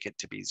just take it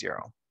to be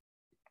 0.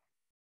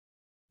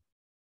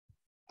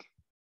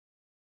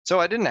 So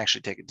I didn't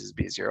actually take it to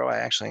be 0. I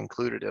actually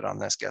included it on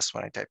this guess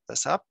when I typed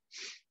this up.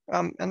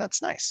 And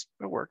that's nice.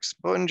 It works.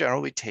 But in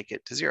general, we take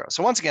it to 0.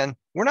 So once again,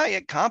 we're not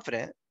yet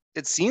confident.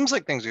 It seems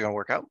like things are going to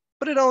work out,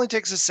 but it only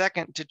takes a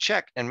second to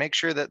check and make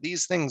sure that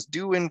these things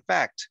do, in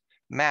fact,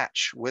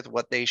 match with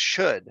what they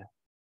should.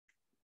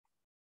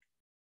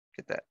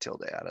 Get that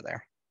tilde out of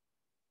there.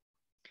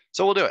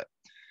 So we'll do it.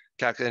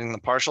 Calculating the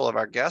partial of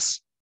our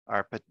guess,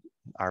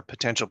 our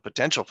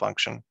potential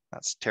function.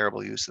 That's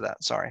terrible use of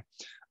that, sorry.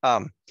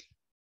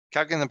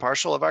 Calculating the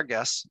partial of our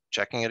guess,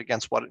 checking it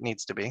against what it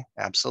needs to be,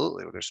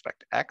 absolutely, with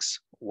respect to x,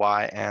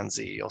 y, and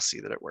z, you'll see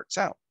that it works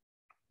out.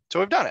 So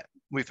we've done it.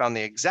 We found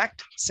the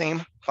exact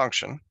same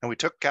function, and we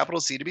took capital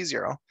C to be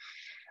 0,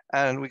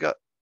 and we got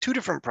 2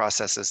 different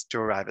processes to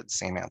arrive at the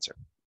same answer.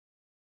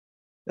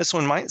 This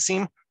one might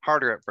seem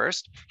harder at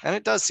first, and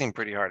it does seem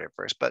pretty hard at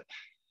first, but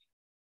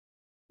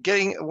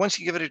once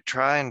you give it a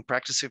try and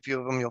practice a few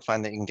of them, you'll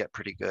find that you can get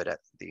pretty good at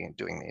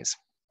doing these.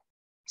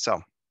 So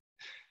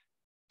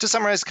to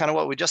summarize kind of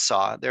what we just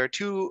saw, there are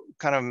 2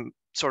 kind of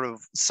sort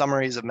of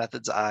summaries of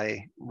methods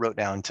I wrote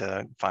down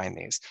to find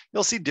these.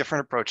 You'll see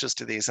different approaches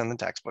to these in the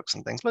textbooks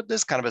and things, but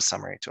this is kind of a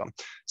summary to them.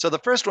 So the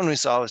first one we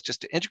saw was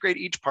just to integrate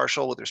each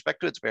partial with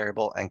respect to its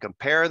variable and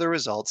compare the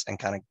results and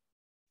kind of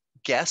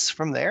guess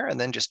from there, and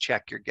then just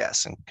check your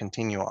guess and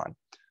continue on.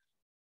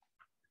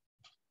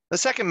 The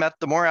second method,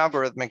 the more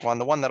algorithmic one,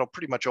 the one that'll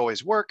pretty much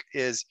always work,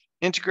 is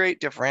integrate,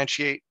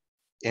 differentiate,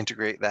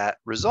 integrate that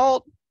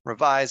result,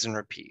 revise, and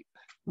repeat.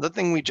 The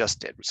thing we just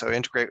did. So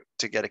integrate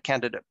to get a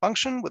candidate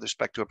function with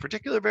respect to a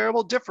particular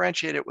variable,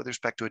 differentiate it with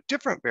respect to a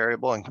different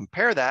variable, and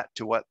compare that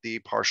to what the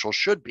partial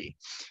should be.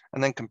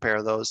 And then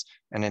compare those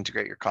and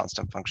integrate your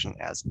constant function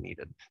as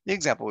needed. The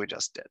example we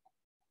just did.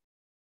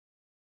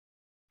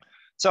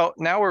 So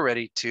now we're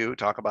ready to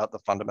talk about the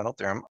fundamental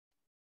theorem.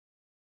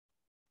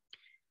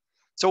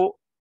 So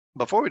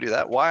before we do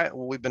that, why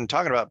we've been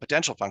talking about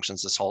potential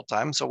functions this whole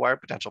time. So why are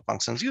potential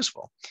functions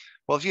useful?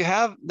 Well, if you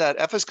have that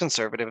f is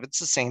conservative, it's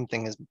the same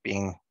thing as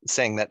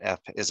saying that f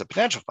is a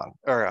potential function,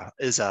 or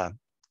is a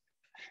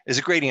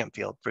gradient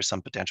field for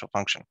some potential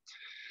function.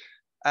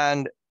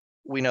 And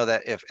we know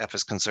that if f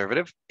is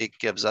conservative, it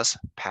gives us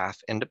path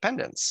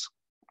independence.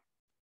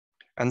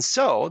 And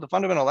so the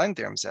fundamental line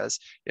theorem says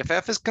if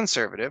f is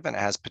conservative and it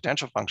has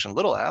potential function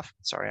little f,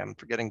 sorry, I'm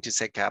forgetting to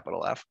say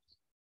capital F,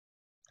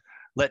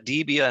 let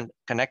D be a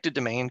connected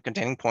domain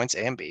containing points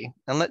A and B,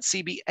 and let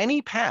C be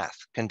any path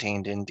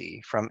contained in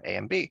D from A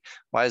and B.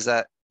 Why is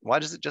that? Why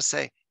does it just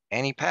say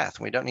any path?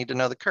 We don't need to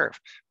know the curve.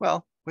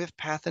 Well, we have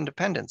path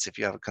independence if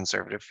you have a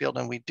conservative field,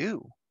 and we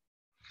do.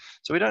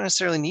 So we don't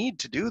necessarily need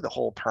to do the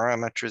whole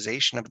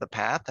parametrization of the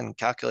path and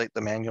calculate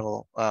the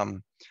manual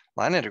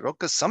line integral,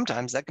 because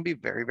sometimes that can be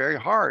very, very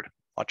hard,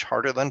 much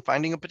harder than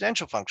finding a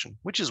potential function,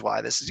 which is why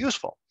this is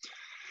useful.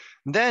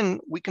 Then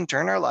we can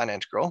turn our line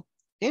integral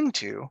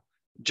into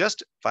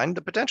just find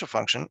the potential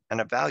function and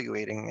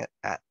evaluating it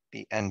at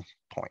the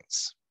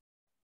endpoints.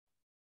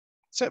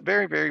 So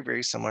very, very,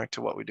 very similar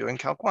to what we do in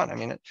Calc 1. I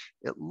mean,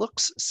 it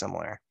looks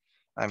similar.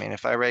 I mean,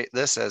 if I write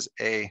this as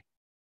A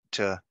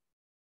to,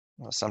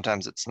 well,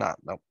 sometimes it's not,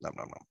 no.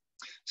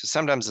 So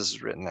sometimes this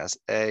is written as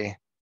A,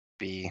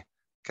 B,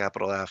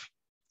 capital F,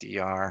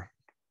 dr,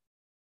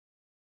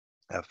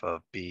 f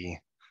of B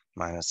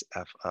minus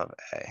f of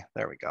A.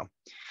 There we go.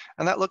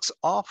 And that looks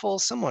awful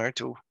similar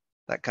to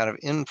that kind of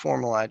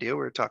informal idea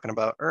we were talking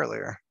about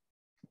earlier.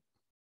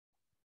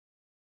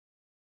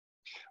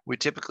 We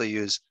typically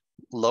use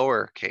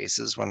lower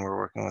cases when we're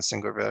working with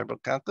singular variable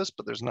calculus,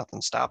 but there's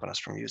nothing stopping us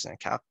from using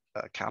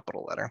a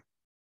capital letter.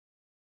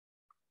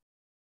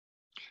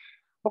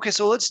 Okay,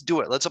 so let's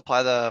do it. Let's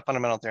apply the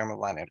fundamental theorem of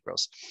line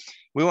integrals.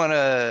 We want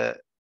to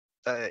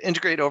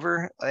integrate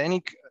over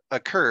a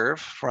curve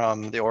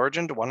from the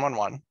origin to 1, 1,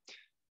 1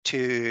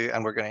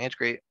 and we're going to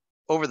integrate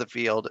over the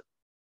field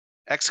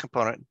x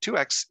component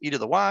 2x e to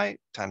the y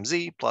times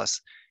z plus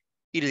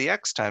e to the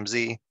x times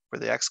z for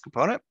the x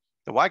component.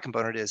 The y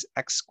component is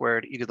x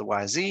squared e to the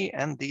yz,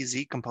 and the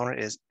z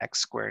component is x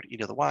squared e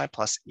to the y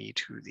plus e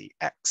to the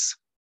x.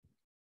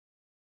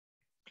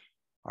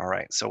 All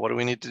right, so what do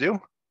we need to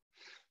do?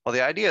 Well,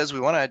 the idea is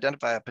we want to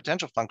identify a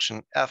potential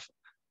function f,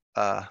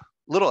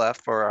 little f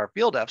for our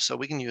field f, so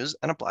we can use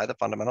and apply the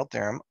fundamental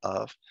theorem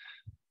of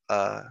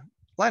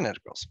line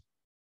integrals.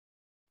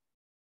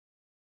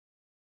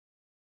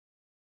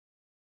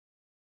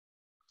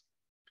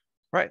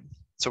 Right,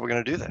 so we're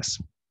going to do this.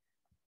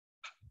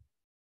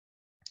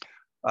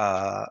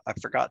 I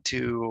forgot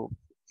to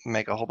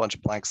make a whole bunch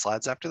of blank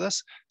slides after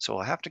this, so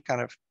we'll have to kind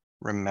of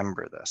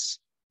remember this.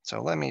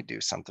 So let me do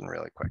something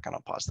really quick and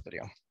I'll pause the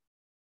video.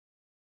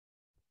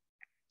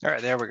 All right,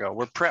 there we go.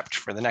 We're prepped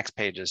for the next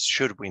pages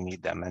should we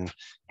need them, and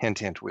hint,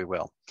 hint, we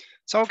will.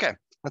 So, okay,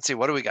 let's see,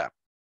 what do we got?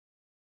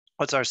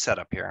 What's our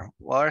setup here?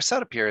 Well, our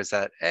setup here is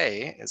that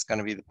A is going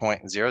to be the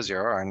point 0,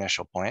 0, our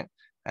initial point,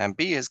 and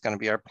B is going to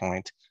be our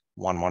point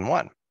 1, 1,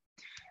 1.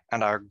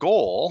 And our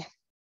goal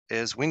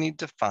is we need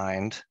to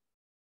find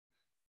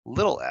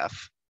little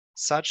f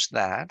such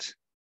that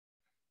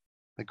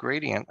the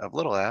gradient of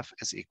little f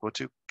is equal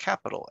to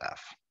capital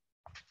F.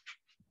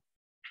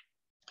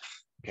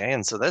 Okay,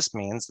 and so this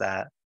means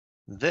that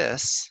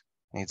this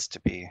needs to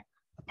be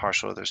a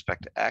partial with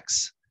respect to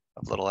x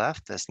of little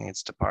f, this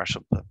needs to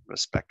partial with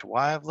respect to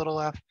y of little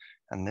f,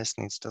 and this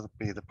needs to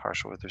be the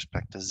partial with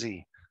respect to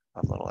z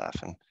of little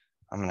f. And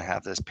I'm going to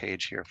have this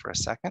page here for a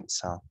second,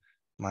 so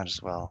might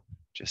as well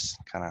just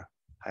kind of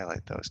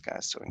highlight those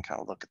guys so we can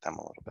kind of look at them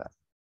a little bit.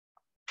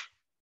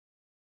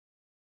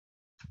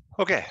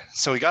 Okay,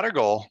 so we got our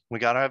goal, we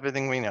got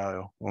everything we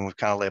know, and we've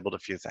kind of labeled a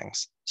few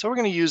things. So we're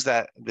going to use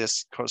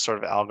this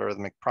sort of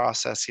algorithmic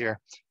process here.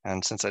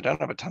 And since I don't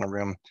have a ton of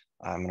room,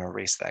 I'm going to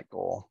erase that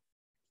goal.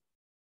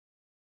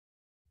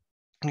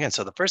 Again,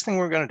 so the first thing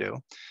we're going to do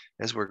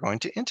is we're going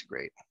to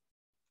integrate.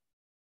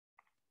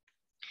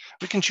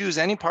 We can choose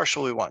any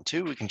partial we want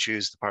to. We can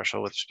choose the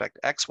partial with respect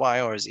to x,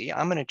 y, or z.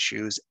 I'm going to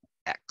choose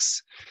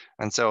x.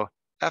 And so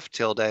f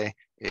tilde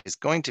is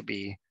going to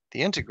be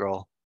the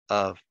integral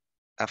of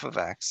f of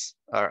x,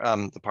 or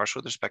the partial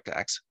with respect to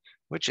x,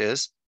 which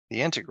is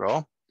the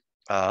integral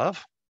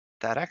of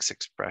that x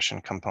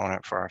expression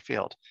component for our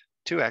field.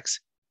 2x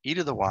e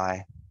to the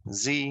y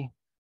z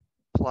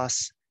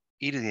plus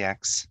e to the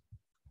x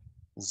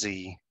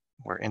z.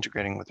 We're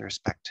integrating with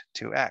respect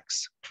to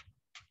x.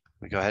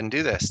 We go ahead and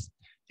do this.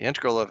 The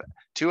integral of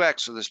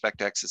 2x with respect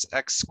to x is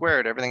x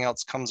squared. Everything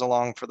else comes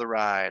along for the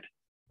ride.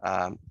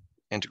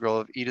 Integral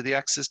of e to the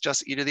x is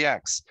just e to the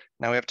x.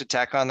 Now we have to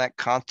tack on that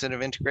constant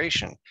of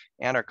integration.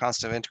 And our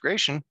constant of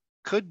integration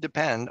could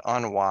depend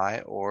on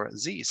y or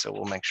z. So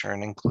we'll make sure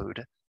and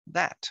include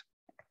that.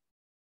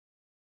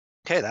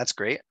 Okay, that's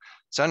great.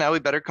 So now we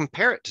better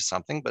compare it to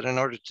something. But in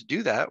order to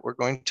do that, we're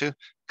going to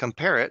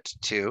compare it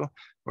to,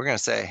 we're going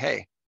to say,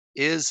 hey,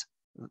 is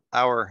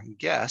our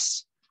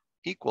guess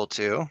equal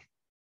to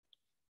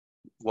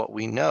what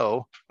we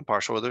know the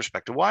partial with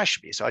respect to y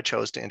should be. So I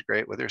chose to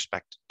integrate with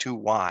respect to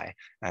y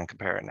and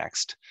compare it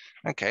next.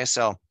 Okay,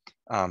 so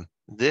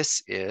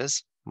this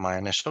is my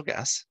initial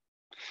guess.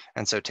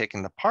 And so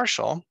taking the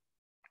partial,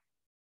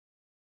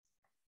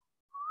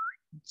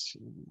 let's see,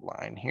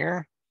 line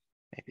here,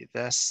 maybe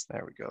this,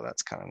 there we go,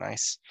 that's kind of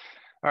nice.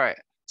 All right,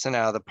 so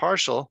now the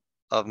partial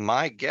of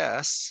my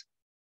guess,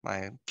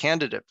 my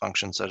candidate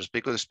function, so to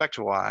speak, with respect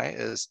to y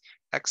is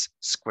x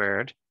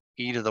squared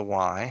e to the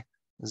y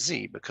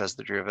z, because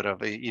the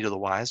derivative of e to the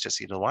y is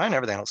just e to the y and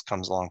everything else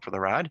comes along for the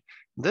ride.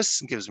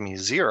 This gives me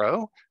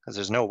 0 because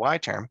there's no y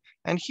term.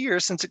 And here,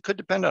 since it could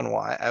depend on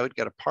y, I would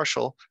get a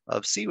partial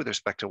of c with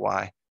respect to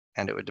y,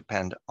 and it would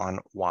depend on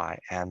y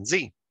and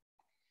z.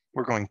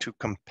 We're going to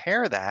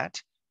compare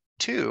that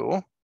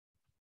to,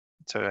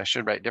 so I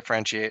should write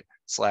differentiate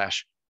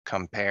slash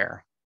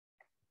compare.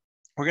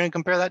 We're going to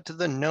compare that to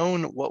the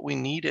known what we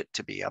need it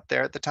to be up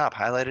there at the top,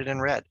 highlighted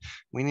in red.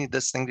 We need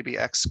this thing to be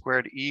x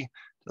squared e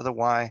to the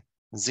y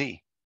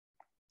z.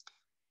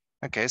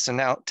 Okay, so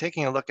now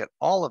taking a look at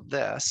all of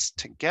this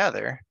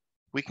together,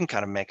 we can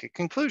kind of make a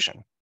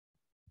conclusion.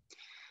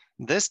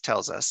 This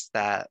tells us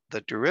that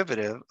the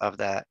derivative of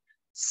that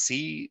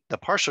c, the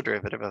partial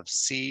derivative of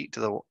c to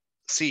the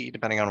c,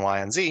 depending on y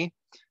and z,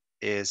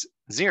 is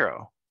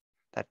 0.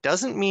 That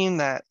doesn't mean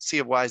that c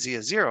of y z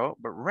is 0,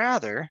 but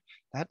rather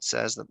that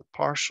says that the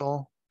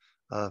partial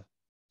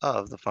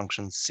of the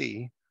function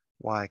c,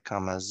 y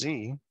comma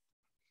z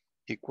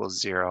equals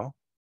 0.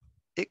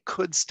 It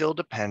could still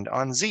depend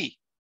on z.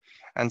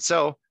 And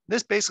so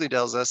this basically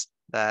tells us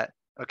that,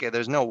 okay,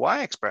 there's no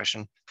y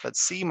expression, but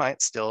c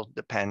might still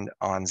depend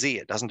on z.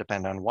 It doesn't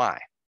depend on y.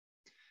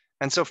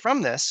 And so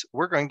from this,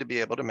 we're going to be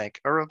able to make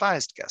a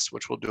revised guess,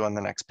 which we'll do on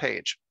the next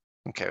page.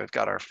 Okay, we've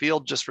got our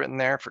field just written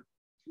there for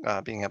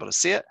being able to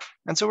see it.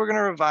 And so we're going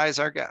to revise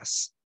our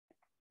guess,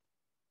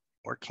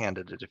 or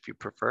candidate if you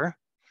prefer.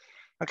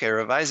 Okay,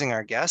 revising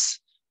our guess,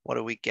 what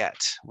do we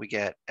get? We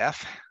get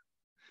f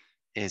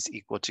is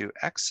equal to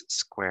x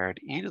squared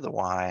e to the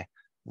y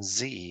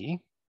z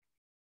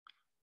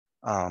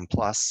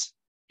plus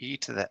e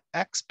to the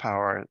x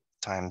power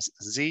times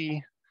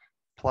z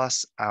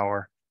plus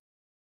our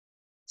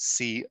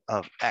c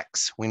of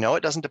x. We know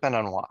it doesn't depend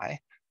on y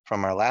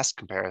from our last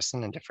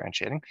comparison and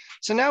differentiating.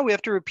 So now we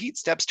have to repeat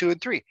steps 2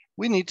 and 3.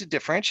 We need to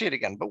differentiate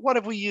again, but what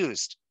have we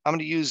used? I'm going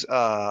to use,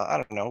 I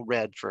don't know,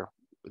 red for,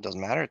 it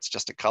doesn't matter, it's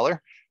just a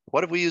color.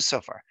 What have we used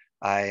so far?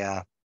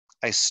 I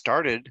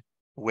started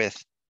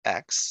with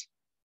x,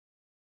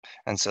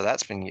 and so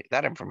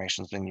that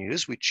information's been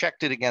used. We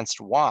checked it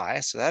against y,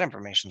 so that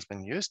information's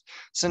been used.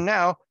 So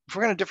now, if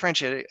we're going to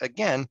differentiate it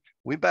again,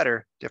 we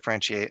better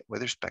differentiate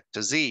with respect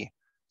to z.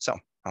 So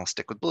I'll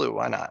stick with blue,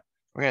 why not?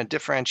 We're going to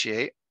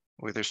differentiate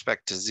with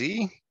respect to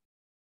z,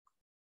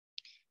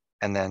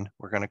 and then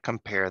we're going to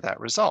compare that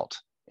result,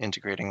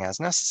 integrating as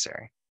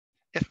necessary,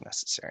 if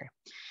necessary.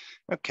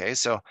 Okay,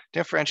 so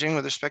differentiating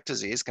with respect to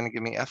z is going to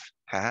give me f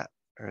hat,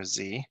 or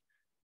z,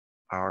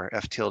 or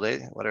f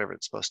tilde, whatever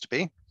it's supposed to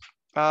be.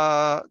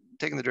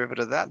 Taking the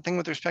derivative of that thing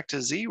with respect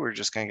to z, we're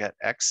just going to get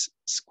x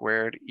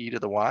squared e to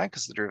the y,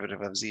 because the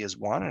derivative of z is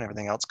 1, and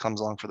everything else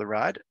comes along for the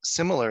ride.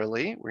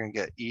 Similarly, we're going to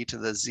get e to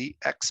the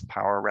zx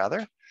power,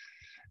 rather.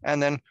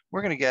 And then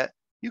we're going to get,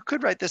 you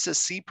could write this as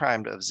c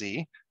primed of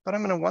z, but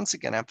I'm going to once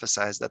again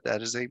emphasize that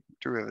that is a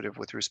derivative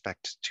with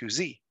respect to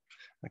z.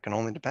 It can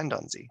only depend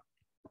on z.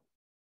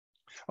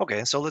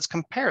 Okay, so let's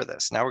compare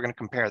this. Now we're going to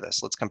compare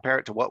this. Let's compare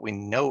it to what we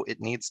know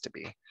it needs to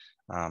be.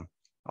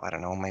 I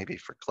don't know, maybe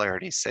for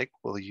clarity's sake,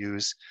 we'll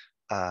use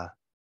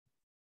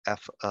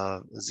f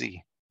of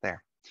z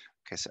there.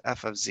 Okay, so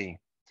f of z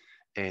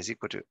is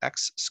equal to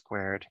x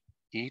squared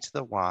e to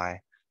the y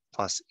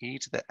plus e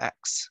to the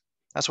x.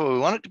 That's what we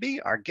want it to be.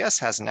 Our guess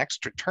has an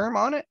extra term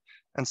on it.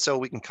 And so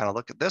we can kind of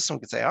look at this and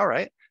we can say, all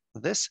right,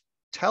 this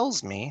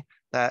tells me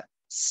that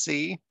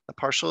c, the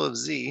partial of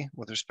z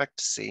with respect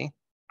to c,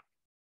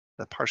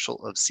 the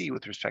partial of c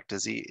with respect to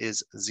z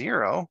is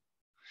 0.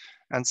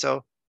 And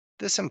so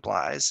this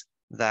implies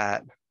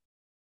that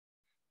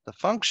the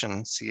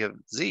function c of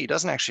z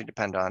doesn't actually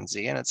depend on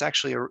z, and it's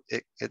actually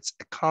it's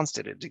a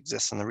constant. It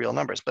exists in the real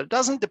numbers, but it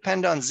doesn't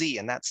depend on z,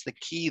 and that's the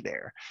key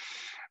there.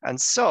 And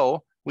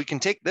so we can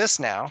take this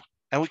now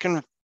and we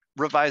can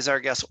revise our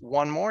guess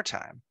one more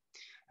time.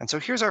 And so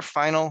here's our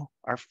final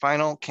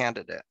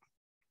candidate,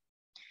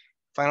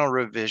 final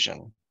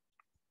revision.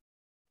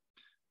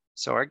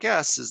 So our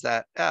guess is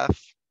that f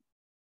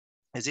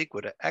is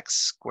equal to x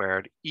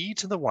squared e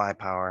to the y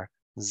power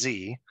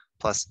z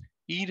plus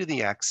e to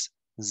the x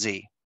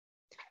z.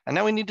 And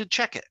now we need to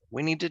check it.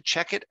 We need to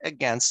check it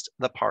against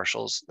the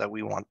partials that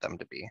we want them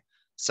to be.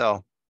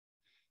 So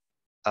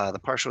the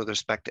partial with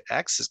respect to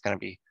x is going to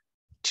be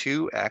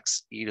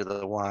 2x e to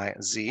the y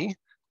z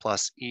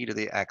plus e to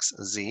the x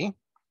z.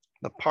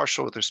 The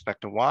partial with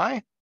respect to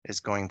y is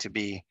going to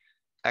be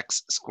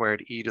x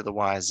squared e to the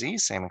y z,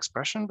 same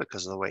expression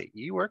because of the way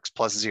e works,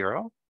 plus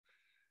 0.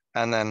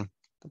 And then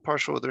the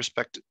partial with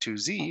respect to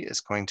z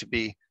is going to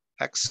be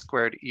x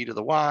squared e to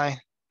the y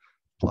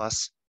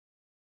plus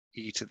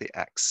e to the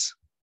x.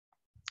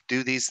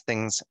 Do these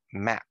things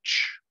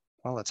match?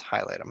 Well, let's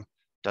highlight them.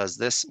 Does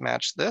this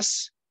match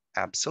this?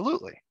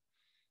 Absolutely.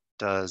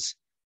 Does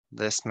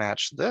this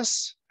match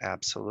this?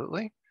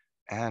 Absolutely.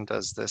 And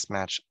does this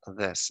match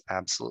this?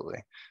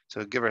 Absolutely.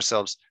 So give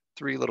ourselves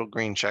 3 little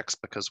green checks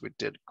because we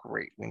did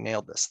great. We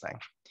nailed this thing.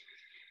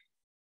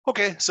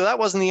 Okay, so that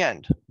wasn't the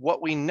end.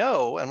 What we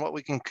know and what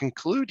we can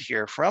conclude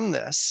here from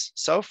this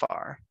so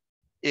far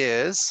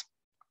is,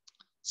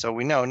 so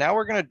we know, now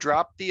we're going to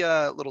drop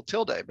the little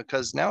tilde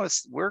because now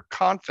we're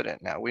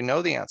confident now. We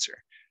know the answer.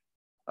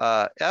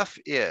 F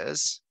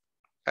is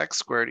x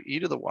squared e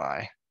to the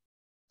y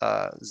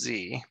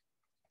z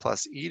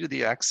plus e to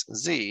the x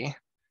z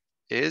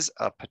is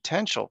a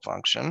potential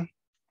function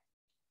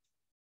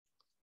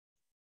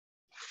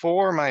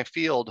for my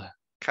field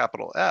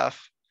capital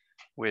F,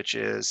 which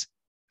is,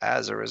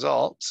 as a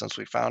result, since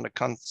we found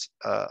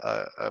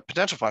a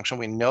potential function,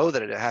 we know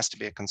that it has to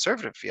be a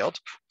conservative field.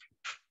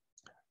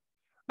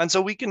 And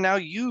so we can now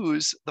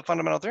use the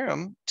fundamental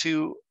theorem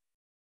to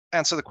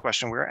answer the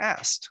question we were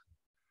asked.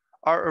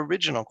 Our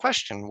original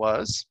question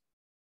was,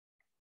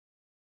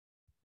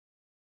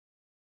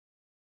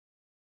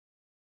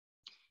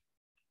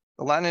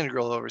 the line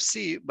integral over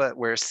c, but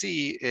where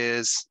c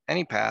is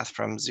any path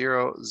from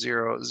 0,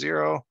 0,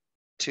 0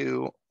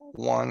 to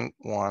 1,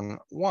 1,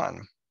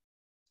 1.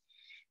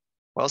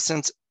 Well,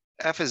 since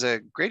f is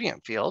a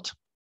gradient field,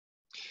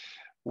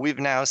 we've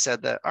now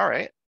said that, all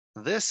right,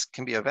 this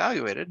can be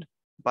evaluated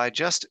by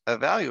just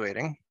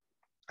evaluating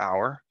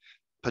our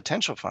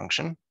potential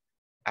function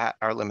at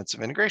our limits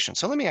of integration.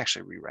 So let me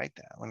actually rewrite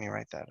that. Let me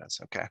write that as,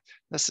 okay,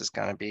 this is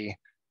going to be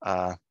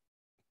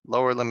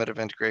lower limit of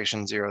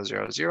integration 0,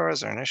 0, 0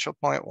 as our initial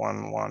point,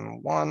 1, 1,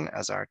 1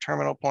 as our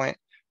terminal point.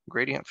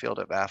 Gradient field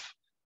of f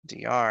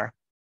dr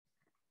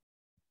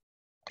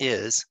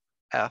is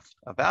f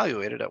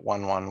evaluated at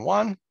 1, 1,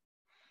 1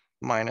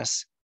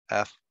 minus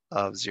f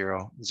of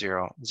 0,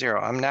 0,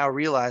 0. I'm now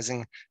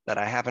realizing that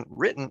I haven't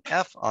written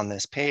f on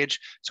this page,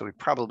 so we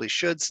probably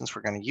should since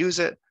we're going to use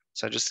it.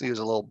 So I just use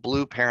a little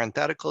blue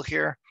parenthetical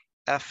here.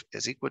 F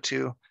is equal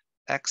to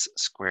x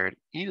squared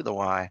e to the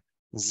y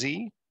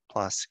z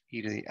plus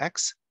e to the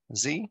x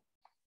z,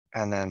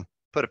 and then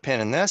put a pin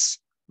in this.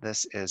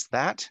 This is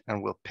that,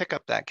 and we'll pick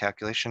up that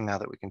calculation now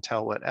that we can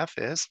tell what f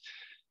is.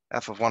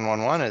 F of 1,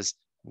 1, 1 is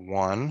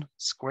 1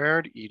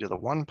 squared e to the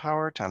 1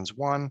 power times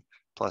 1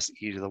 plus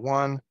e to the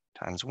 1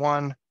 times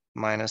 1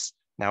 minus,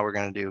 now we're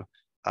going to do,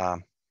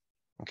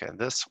 okay,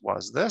 this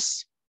was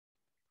this.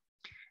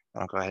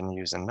 I'll go ahead and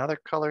use another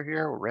color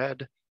here,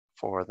 red,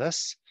 for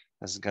this.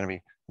 This is going to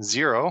be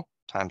 0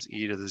 times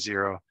e to the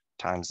 0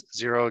 times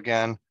 0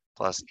 again,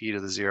 plus e to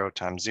the 0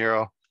 times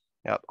 0.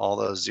 Yep, all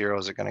those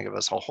zeros are going to give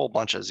us a whole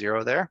bunch of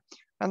 0 there.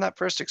 And that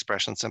first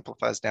expression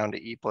simplifies down to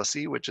e plus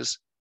e, which is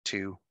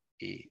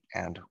 2e,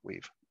 and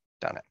we've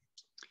done it.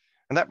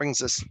 And that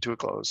brings us to a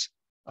close,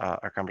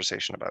 our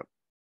conversation about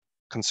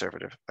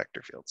conservative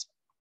vector fields.